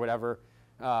house or whatever,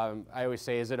 I always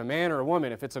say, is it a man or a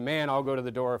woman? If it's a man, I'll go to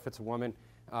the door. If it's a woman,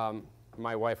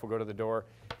 my wife will go to the door.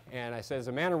 And I say, is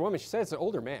it a man or a woman? She said, it's an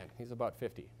older man. He's about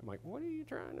 50. I'm like, what are you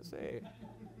trying to say?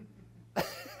 I'm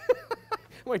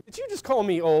like, did you just call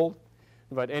me old?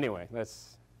 But anyway,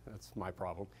 that's my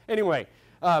problem. Anyway,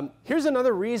 here's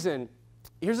another reason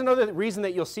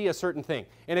that you'll see a certain thing.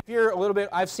 And if you're a little bit,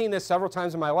 I've seen this several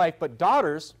times in my life, but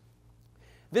daughters,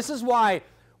 this is why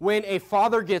when a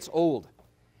father gets old,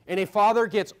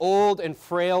 and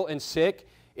frail and sick,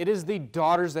 it is the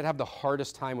daughters that have the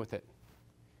hardest time with it.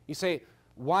 You say,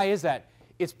 why is that?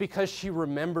 It's because she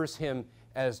remembers him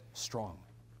as strong.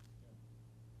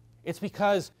 It's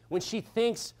because when she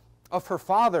thinks of her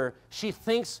father, she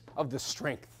thinks of the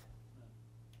strength.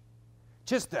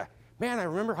 Just man, I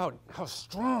remember how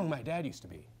strong my dad used to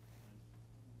be.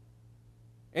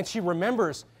 And she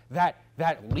remembers that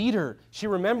leader. She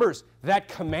remembers that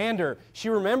commander. She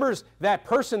remembers that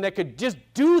person that could just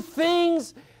do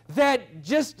things that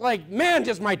just like, man,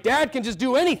 just my dad can just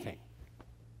do anything.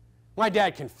 My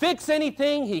dad can fix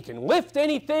anything. He can lift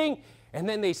anything. And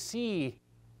then they see,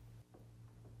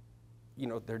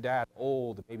 their dad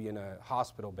old, maybe in a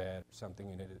hospital bed or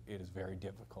something, and it is very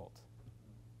difficult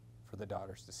for the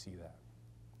daughters to see that.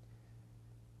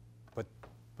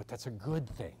 But that's a good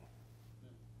thing.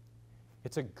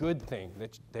 It's a good thing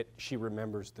that she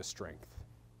remembers the strength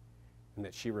and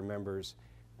that she remembers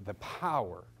the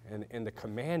power and the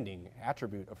commanding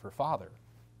attribute of her father,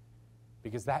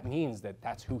 because that means that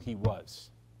that's who he was.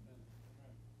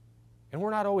 And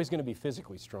we're not always going to be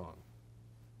physically strong.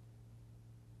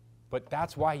 But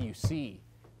that's why you see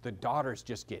the daughters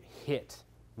just get hit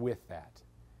with that.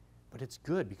 But it's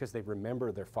good because they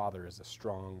remember their father as a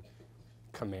strong,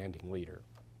 commanding leader.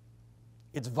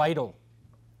 It's vital.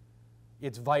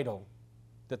 It's vital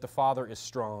that the father is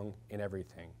strong in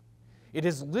everything. It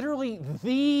is literally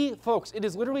the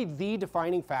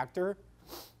defining factor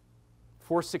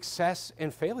for success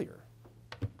and failure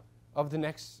of the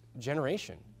next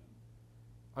generation.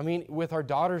 I mean, with our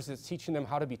daughters, it's teaching them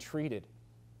how to be treated,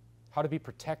 how to be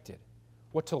protected,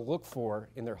 what to look for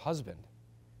in their husband.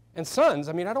 And sons,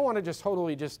 I mean, I don't want to just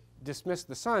totally just dismiss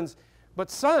the sons,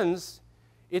 but sons,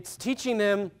 it's teaching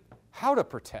them how to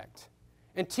protect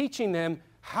and teaching them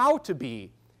how to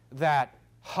be that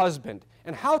husband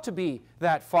and how to be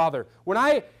that father. When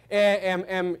I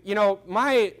am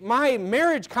my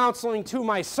marriage counseling to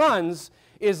my sons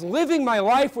is living my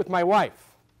life with my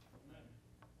wife.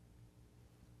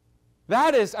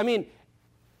 That is, I mean,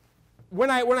 when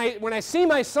I see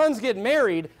my sons get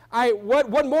married,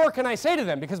 what more can I say to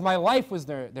them? Because my life was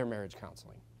their marriage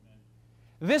counseling.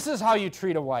 This is how you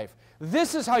treat a wife.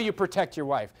 This is how you protect your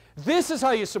wife. This is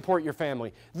how you support your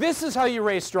family. This is how you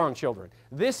raise strong children.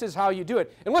 This is how you do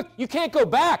it. And look, you can't go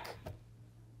back.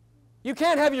 You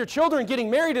can't have your children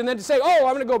getting married and then say, oh,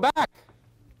 I'm going to go back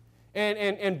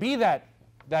and be that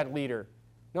leader.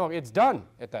 No, it's done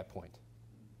at that point.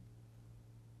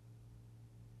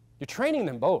 You're training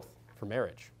them both for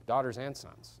marriage, daughters and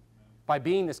sons, by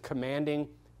being this commanding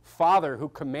father who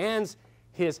commands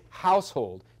his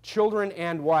household, children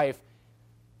and wife,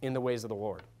 in the ways of the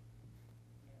Lord.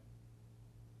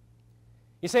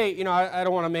 You say, I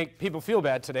don't want to make people feel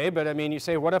bad today, but I mean, you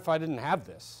say, what if I didn't have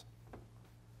this?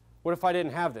 What if I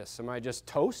didn't have this? Am I just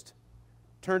toast?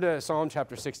 Turn to Psalm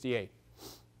chapter 68.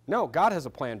 No, God has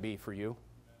a plan B for you.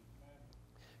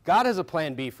 God has a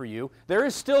plan B for you. There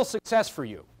is still success for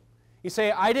you. You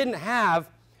say, I didn't have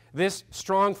this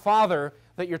strong father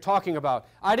that you're talking about.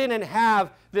 I didn't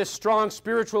have this strong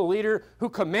spiritual leader who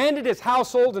commanded his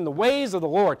household in the ways of the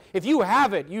Lord. If you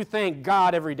have it, you thank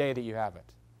God every day that you have it.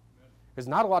 Because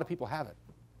not a lot of people have it.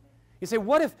 You say,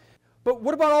 what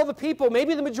about all the people,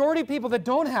 maybe the majority of people that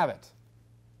don't have it?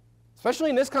 Especially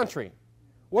in this country.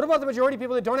 What about the majority of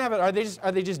people that don't have it? Are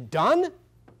they just done?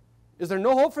 Is there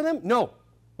no hope for them? No.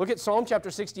 Look at Psalm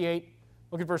chapter 68.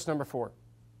 Look at verse number 4.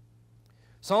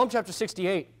 Psalm chapter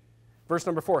 68, verse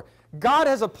number 4. God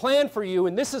has a plan for you,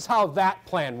 and this is how that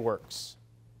plan works.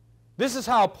 This is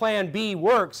how plan B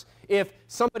works if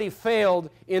somebody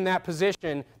failed in that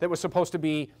position that was supposed to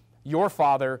be your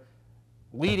father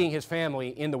leading his family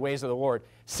in the ways of the Lord.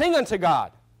 Sing unto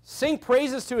God. Sing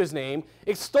praises to his name.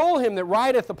 Extol him that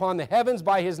rideth upon the heavens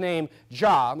by his name,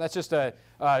 Jah. That's just a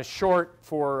short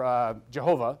for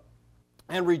Jehovah.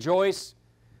 And rejoice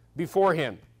before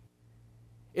him.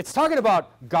 It's talking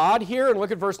about God here, and look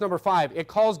at verse number 5. It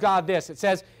calls God this. It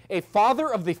says, a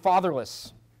father of the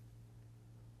fatherless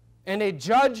and a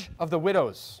judge of the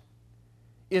widows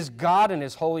is God in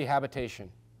his holy habitation.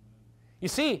 You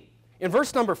see, in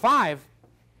verse number 5,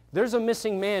 there's a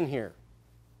missing man here.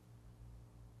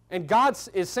 And God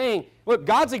is saying, look,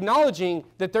 God's acknowledging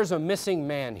that there's a missing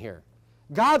man here.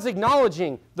 God's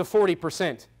acknowledging the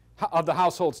 40% of the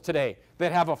households today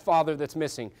that have a father that's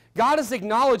missing. God is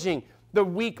acknowledging the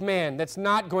weak man that's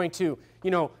not going to,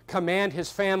 command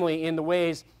his family in the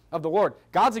ways of the Lord.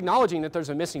 God's acknowledging that there's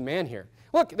a missing man here.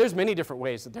 Look, there's many different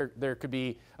ways that there could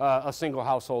be a single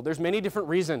household. There's many different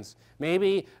reasons.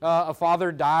 Maybe a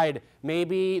father died.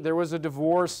 Maybe there was a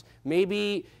divorce.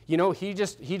 Maybe, he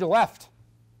left.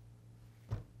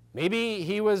 Maybe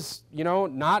he was,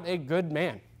 not a good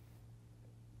man.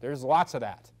 There's lots of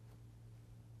that.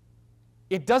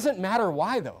 It doesn't matter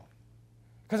why, though.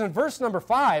 Because in verse number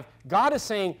 5, God is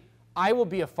saying, I will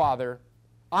be a father.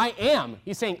 I am.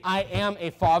 He's saying, I am a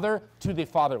father to the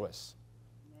fatherless.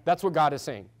 That's what God is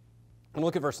saying. And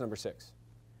look at verse number 6.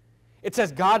 It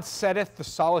says, God setteth the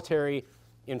solitary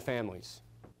in families.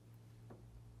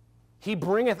 He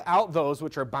bringeth out those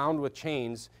which are bound with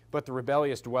chains, but the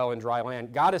rebellious dwell in dry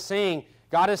land. God is saying,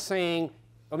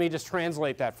 let me just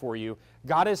translate that for you.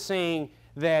 God is saying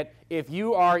that if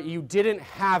you didn't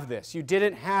have this, you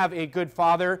didn't have a good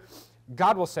father,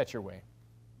 God will set your way.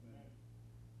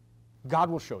 God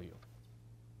will show you.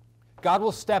 God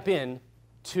will step in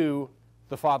to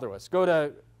the fatherless. Go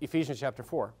to Ephesians chapter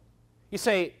 4. You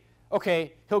say,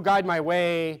 okay, he'll guide my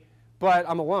way, but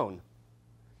I'm alone.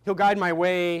 He'll guide my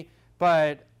way,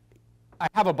 but I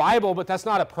have a Bible, but that's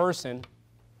not a person.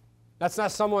 That's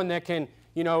not someone that can,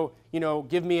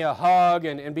 give me a hug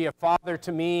and be a father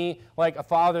to me, like a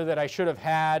father that I should have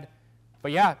had.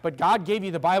 But God gave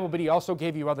you the Bible, but he also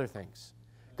gave you other things.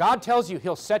 God tells you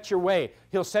he'll set your way.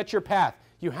 He'll set your path.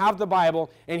 You have the Bible,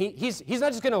 and he's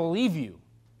not just going to leave you.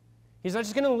 He's not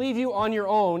just going to leave you on your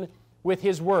own with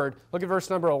his word. Look at verse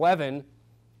number 11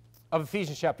 of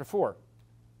Ephesians chapter 4.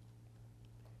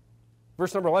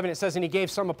 Verse number 11, it says, and he gave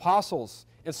some apostles,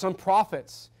 and some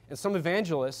prophets, and some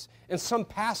evangelists, and some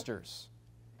pastors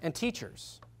and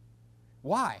teachers.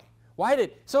 Why?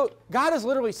 So God is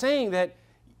literally saying that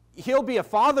he'll be a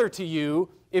father to you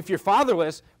if you're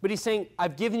fatherless, but he's saying,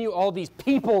 I've given you all these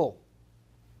people.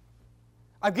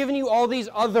 I've given you all these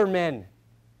other men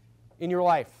in your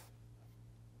life.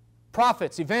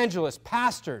 Prophets, evangelists,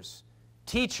 pastors,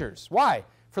 teachers. Why?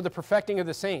 For the perfecting of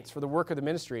the saints, for the work of the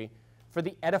ministry, for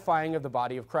the edifying of the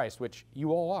body of Christ, which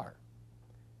you all are.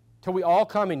 Till we all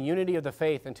come in unity of the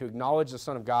faith and to acknowledge the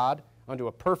Son of God unto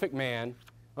a perfect man,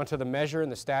 unto the measure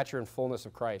and the stature and fullness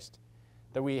of Christ,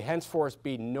 that we henceforth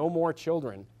be no more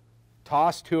children,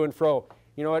 tossed to and fro.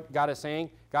 You know what God is saying?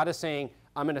 God is saying,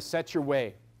 I'm going to set your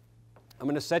way. I'm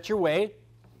going to set your way,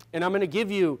 and I'm going to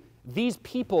give you these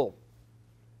people,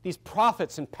 these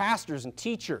prophets and pastors and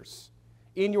teachers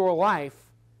in your life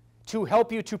to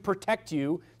help you, to protect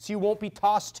you, so you won't be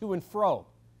tossed to and fro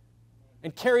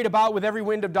and carried about with every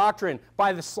wind of doctrine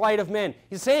by the sleight of men.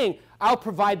 He's saying, I'll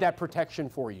provide that protection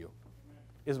for you,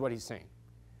 is what he's saying.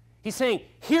 He's saying,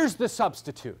 here's the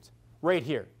substitute right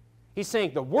here. He's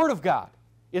saying the Word of God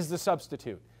is the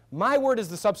substitute. My word is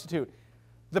the substitute.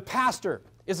 The pastor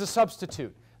is the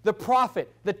substitute. The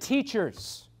prophet, the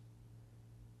teachers.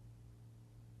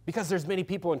 Because there's many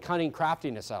people in cunning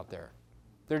craftiness out there.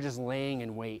 They're just laying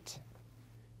in wait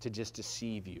to just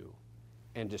deceive you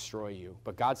and destroy you.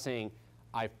 But God's saying,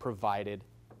 I've provided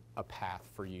a path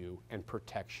for you and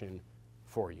protection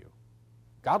for you.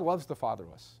 God loves the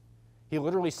fatherless. He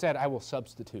literally said, I will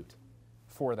substitute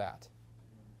for that.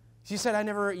 He said,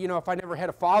 if I never had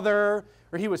a father,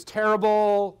 or he was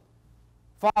terrible,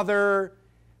 father,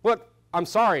 look, I'm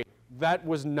sorry, that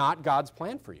was not God's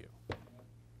plan for you.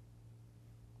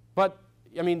 But,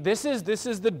 this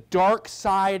is the dark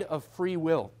side of free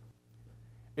will,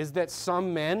 is that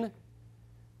some men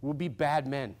will be bad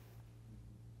men.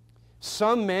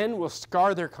 Some men will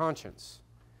scar their conscience.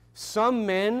 Some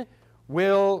men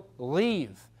will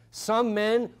leave. Some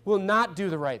men will not do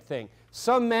the right thing.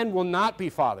 Some men will not be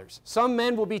fathers. Some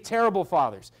men will be terrible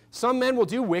fathers. Some men will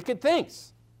do wicked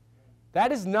things.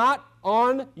 That is not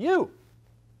on you.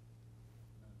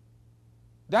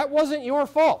 That wasn't your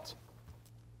fault.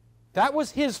 That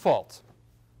was his fault.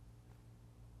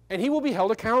 And he will be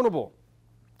held accountable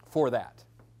for that.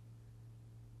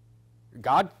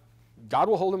 God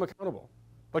will hold him accountable.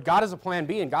 But God has a plan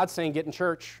B, and God's saying get in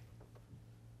church.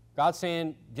 God's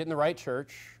saying get in the right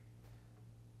church.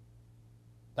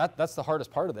 That's the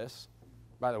hardest part of this,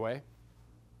 by the way,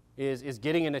 is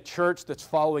getting in a church that's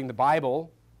following the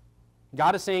Bible.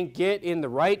 God is saying get in the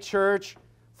right church,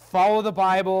 follow the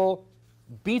Bible,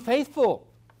 be faithful.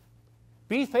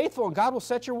 Be faithful, and God will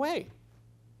set your way.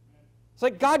 It's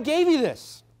like God gave you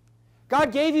this.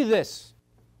 God gave you this.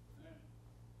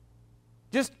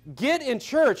 Just get in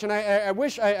church, and I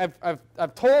wish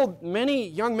I've told many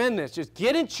young men this. Just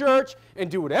get in church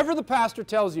and do whatever the pastor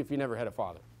tells you if you never had a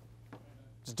father.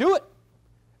 Just do it.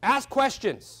 Ask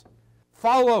questions.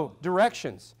 Follow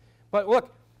directions. But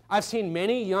look, I've seen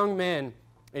many young men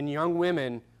and young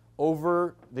women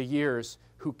over the years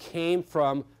who came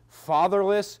from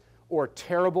fatherless or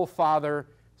terrible father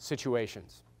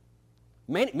situations.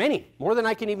 Many, more than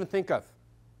I can even think of.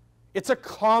 It's a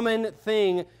common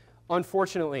thing,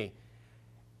 unfortunately.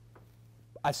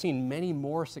 I've seen many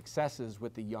more successes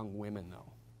with the young women, though.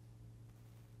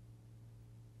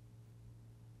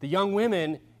 The young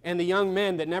women and the young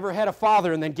men that never had a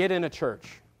father and then get in a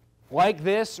church like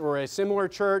this or a similar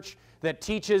church that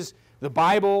teaches the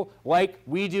Bible like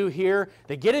we do here.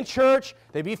 They get in church,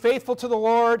 they be faithful to the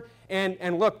Lord,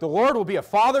 and look, the Lord will be a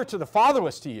father to the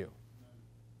fatherless to you.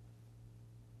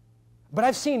 But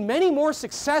I've seen many more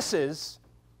successes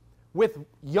with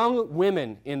young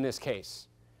women in this case.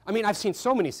 I mean, I've seen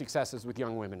so many successes with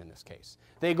young women in this case.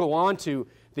 They go on to,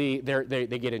 they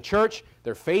get in church,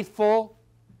 they're faithful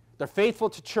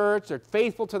to church, they're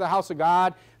faithful to the house of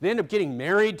God, they end up getting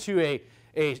married to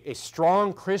a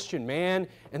strong Christian man,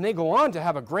 and they go on to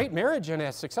have a great marriage and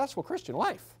a successful Christian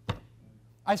life.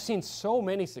 I've seen so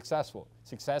many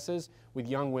successes with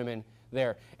young women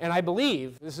there. And I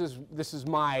believe, this is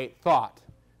my thought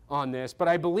on this, but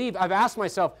I believe, I've asked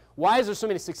myself, why is there so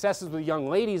many successes with young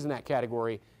ladies in that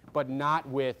category, but not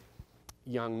with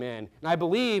young men? And I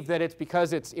believe that it's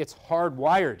because it's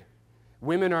hardwired.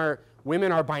 Women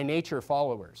are by nature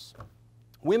followers.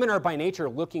 Women are by nature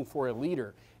looking for a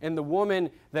leader. And the woman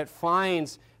that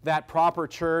finds that proper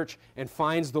church and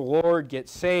finds the Lord,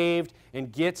 gets saved,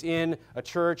 and gets in a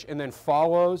church and then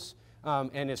follows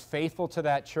and is faithful to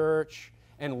that church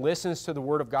and listens to the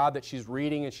Word of God that she's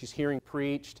reading and she's hearing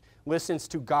preached, listens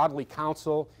to godly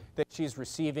counsel that she's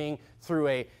receiving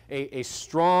through a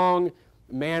strong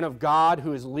man of God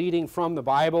who is leading from the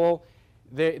Bible,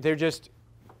 they're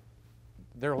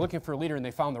looking for a leader, and they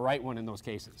found the right one in those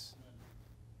cases.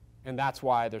 And that's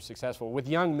why they're successful. With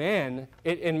young men,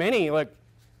 with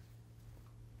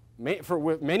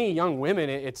many young women,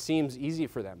 it seems easy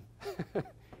for them.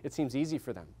 It seems easy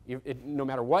for them, no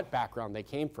matter what background they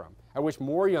came from. I wish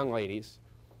more young ladies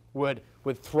would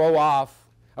throw off.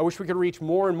 I wish we could reach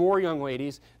more and more young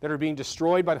ladies that are being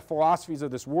destroyed by the philosophies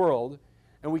of this world,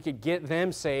 and we could get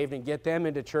them saved and get them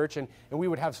into church, and we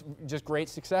would have just great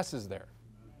successes there.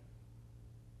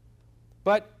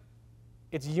 But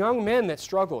it's young men that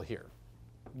struggle here,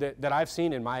 that I've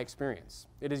seen in my experience.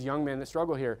 It is young men that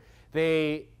struggle here.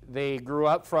 They grew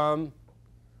up from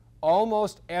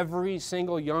almost every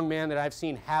single young man that I've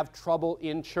seen have trouble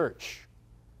in church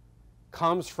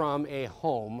comes from a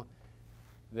home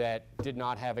that did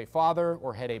not have a father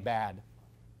or had a bad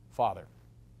father.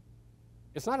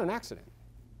 It's not an accident.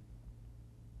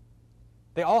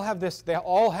 They all have these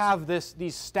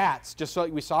stats, just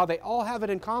like we saw, they all have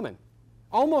it in common.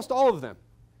 Almost all of them.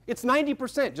 It's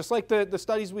 90%, just like the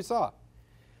studies we saw.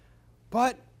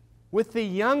 But with the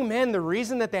young men, the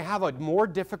reason that they have a more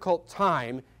difficult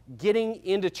time getting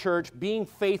into church, being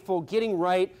faithful, getting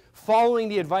right, following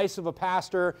the advice of a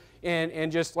pastor,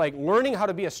 and just like learning how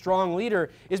to be a strong leader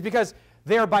is because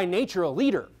they are by nature a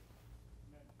leader.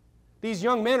 These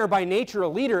young men are by nature a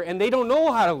leader, and they don't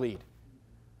know how to lead.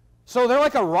 So they're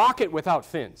like a rocket without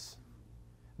fins,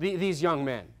 these young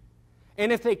men.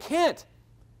 And if they can't,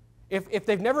 if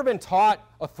they've never been taught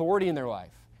authority in their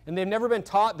life, and they've never been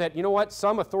taught that, you know what,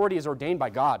 some authority is ordained by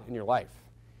God in your life,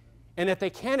 and if they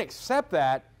can't accept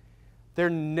that, they're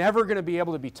never going to be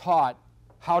able to be taught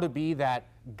how to be that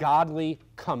godly,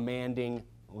 commanding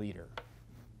leader.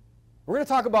 We're going to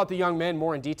talk about the young men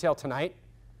more in detail tonight,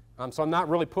 so I'm not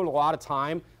really putting a lot of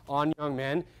time on young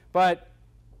men, but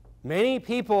many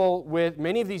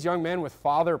of these young men with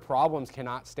father problems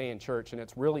cannot stay in church, and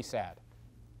it's really sad.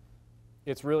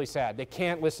 It's really sad. They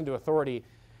can't listen to authority.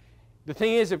 The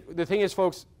thing is,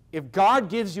 folks, if God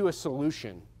gives you a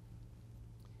solution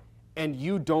and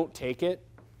you don't take it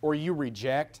or you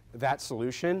reject that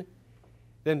solution,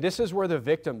 then this is where the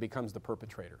victim becomes the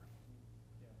perpetrator.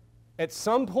 At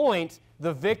some point,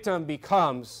 the victim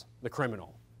becomes the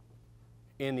criminal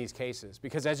in these cases,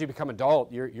 because as you become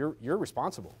adult, you're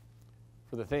responsible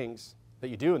for the things that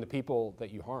you do and the people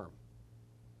that you harm.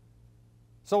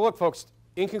 So look, folks,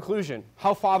 in conclusion,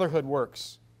 how fatherhood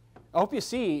works. I hope you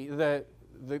see the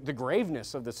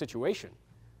graveness of the situation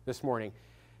this morning.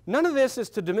 None of this is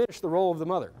to diminish the role of the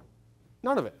mother.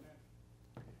 None of it.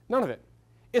 None of it.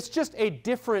 It's just a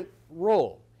different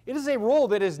role. It is a role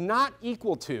that is not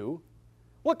equal to,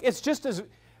 look, it's just as,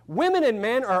 women and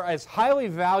men are as highly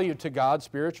valued to God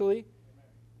spiritually,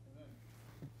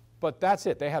 but that's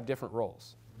it. They have different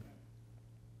roles.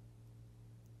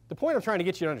 The point I'm trying to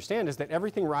get you to understand is that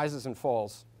everything rises and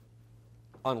falls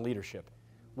on leadership,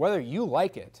 whether you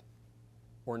like it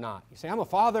or not. You say, I'm a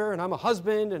father and I'm a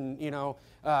husband, and and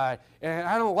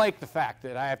I don't like the fact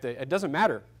that I have to. It doesn't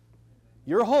matter.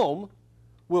 Your home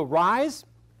will rise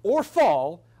or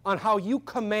fall on how you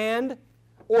command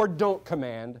or don't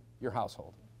command your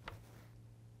household.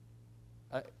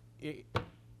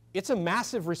 It's a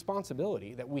massive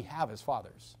responsibility that we have as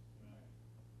fathers.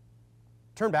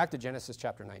 Turn back to Genesis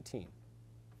chapter 19.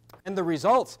 And the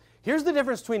results, here's the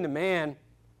difference between the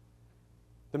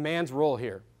man's role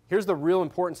here. Here's the real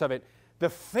importance of it. The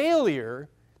failure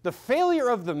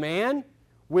of the man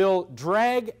will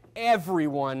drag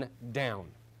everyone down.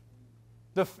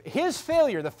 His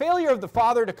failure, the failure of the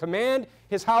father to command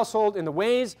his household in the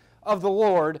ways of the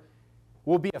Lord,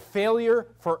 will be a failure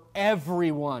for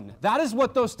everyone. That is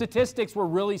what those statistics were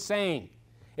really saying.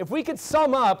 If we could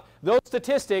sum up those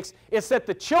statistics, it's that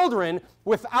the children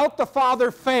without the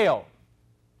father fail.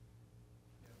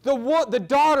 The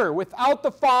daughter without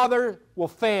the father will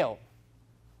fail.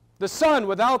 The son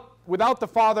without the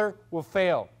father will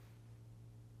fail.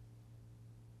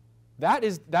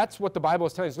 That's what the Bible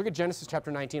is telling us. Look at Genesis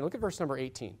chapter 19. Look at verse number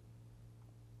 18.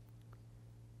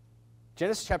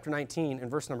 Genesis chapter 19 and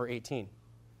verse number 18.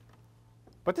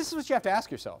 But this is what you have to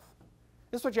ask yourself.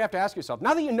 This is what you have to ask yourself.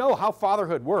 Now that you know how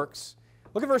fatherhood works,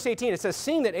 look at verse 18. It says,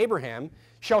 seeing that Abraham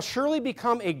shall surely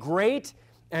become a great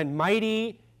and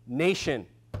mighty nation,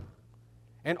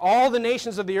 and all the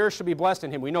nations of the earth shall be blessed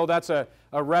in him. We know that's a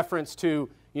reference to,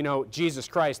 Jesus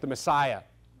Christ, the Messiah.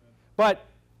 But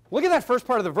look at that first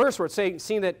part of the verse where it's saying,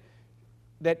 seeing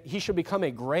that he shall become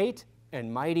a great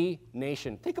and mighty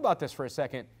nation. Think about this for a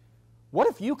second. What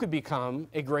if you could become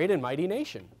a great and mighty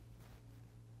nation?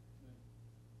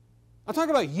 I'm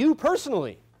talking about you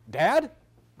personally, Dad.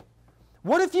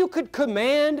 What if you could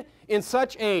command in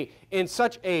such a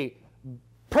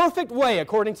perfect way,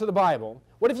 according to the Bible,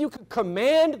 what if you could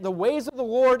command the ways of the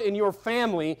Lord in your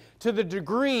family to the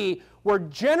degree where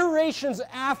generations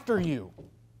after you,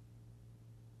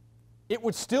 it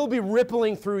would still be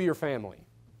rippling through your family?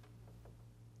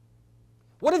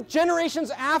 What if generations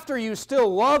after you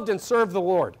still loved and served the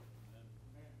Lord?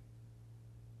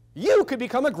 You could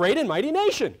become a great and mighty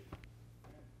nation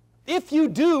if you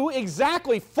do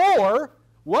exactly for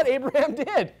what Abraham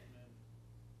did,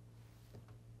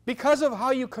 because of how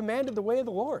you commanded the way of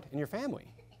the Lord in your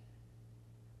family.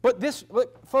 But this,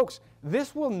 look, folks,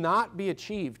 this will not be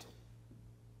achieved.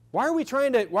 Why are we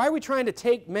trying to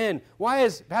take men? Why,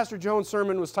 as Pastor Jones'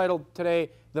 sermon was titled today,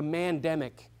 The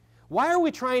Mandemic? Why are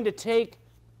we trying to take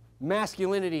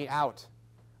masculinity out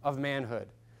of manhood?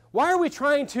 Why are we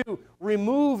trying to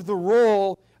remove the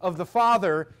role of the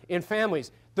father in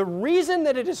families? The reason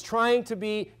that it is trying to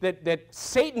be, that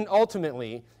Satan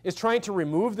ultimately is trying to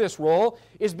remove this role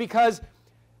is because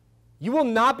you will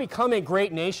not become a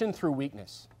great nation through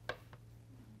weakness.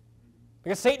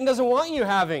 Because Satan doesn't want you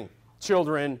having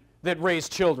children that raise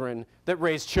children, that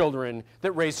raise children,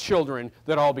 that raise children,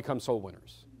 that all become soul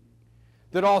winners,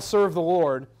 that all serve the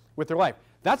Lord with their life.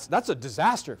 That's a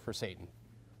disaster for Satan.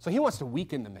 So he wants to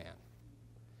weaken the man.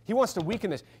 He wants to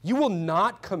weaken this. You will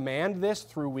not command this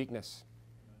through weakness.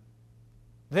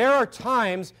 There are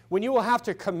times when you will have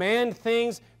to command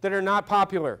things that are not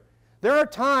popular. There are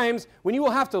times when you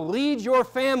will have to lead your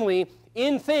family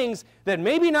in things that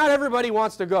maybe not everybody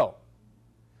wants to go.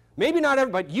 Maybe not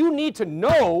everybody, but you need to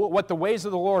know what the ways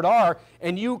of the Lord are,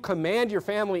 and you command your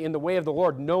family in the way of the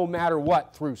Lord no matter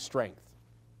what through strength.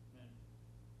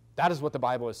 That is what the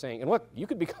Bible is saying. And look, you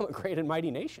could become a great and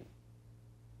mighty nation.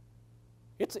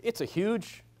 It's a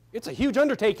huge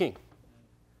undertaking.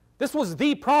 This was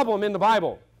the problem in the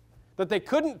Bible, that they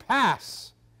couldn't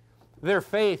pass their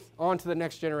faith on to the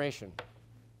next generation.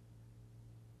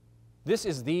 This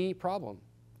is the problem.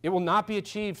 It will not be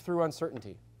achieved through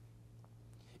uncertainty.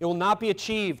 It will not be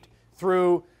achieved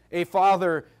through a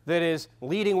father that is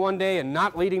leading one day and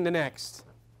not leading the next.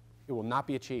 It will not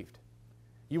be achieved.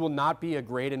 You will not be a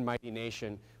great and mighty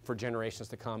nation for generations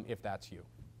to come if that's you.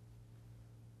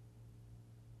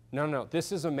 No.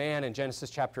 This is a man in Genesis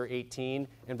chapter 18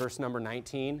 and verse number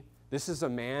 19. This is a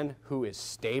man who is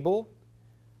stable,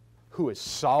 who is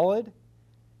solid,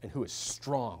 and who is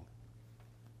strong.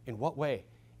 In what way?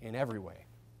 In every way.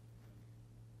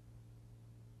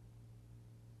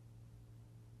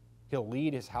 He'll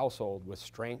lead his household with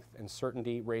strength and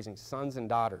certainty, raising sons and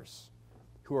daughters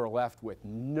who are left with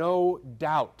no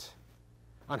doubt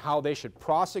on how they should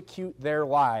prosecute their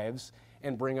lives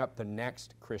and bring up the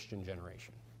next Christian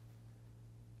generation.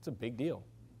 It's a big deal.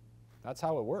 That's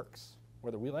how it works,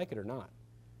 whether we like it or not.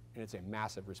 And it's a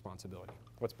massive responsibility.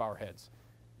 Let's bow our heads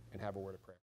and have a word of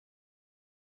prayer.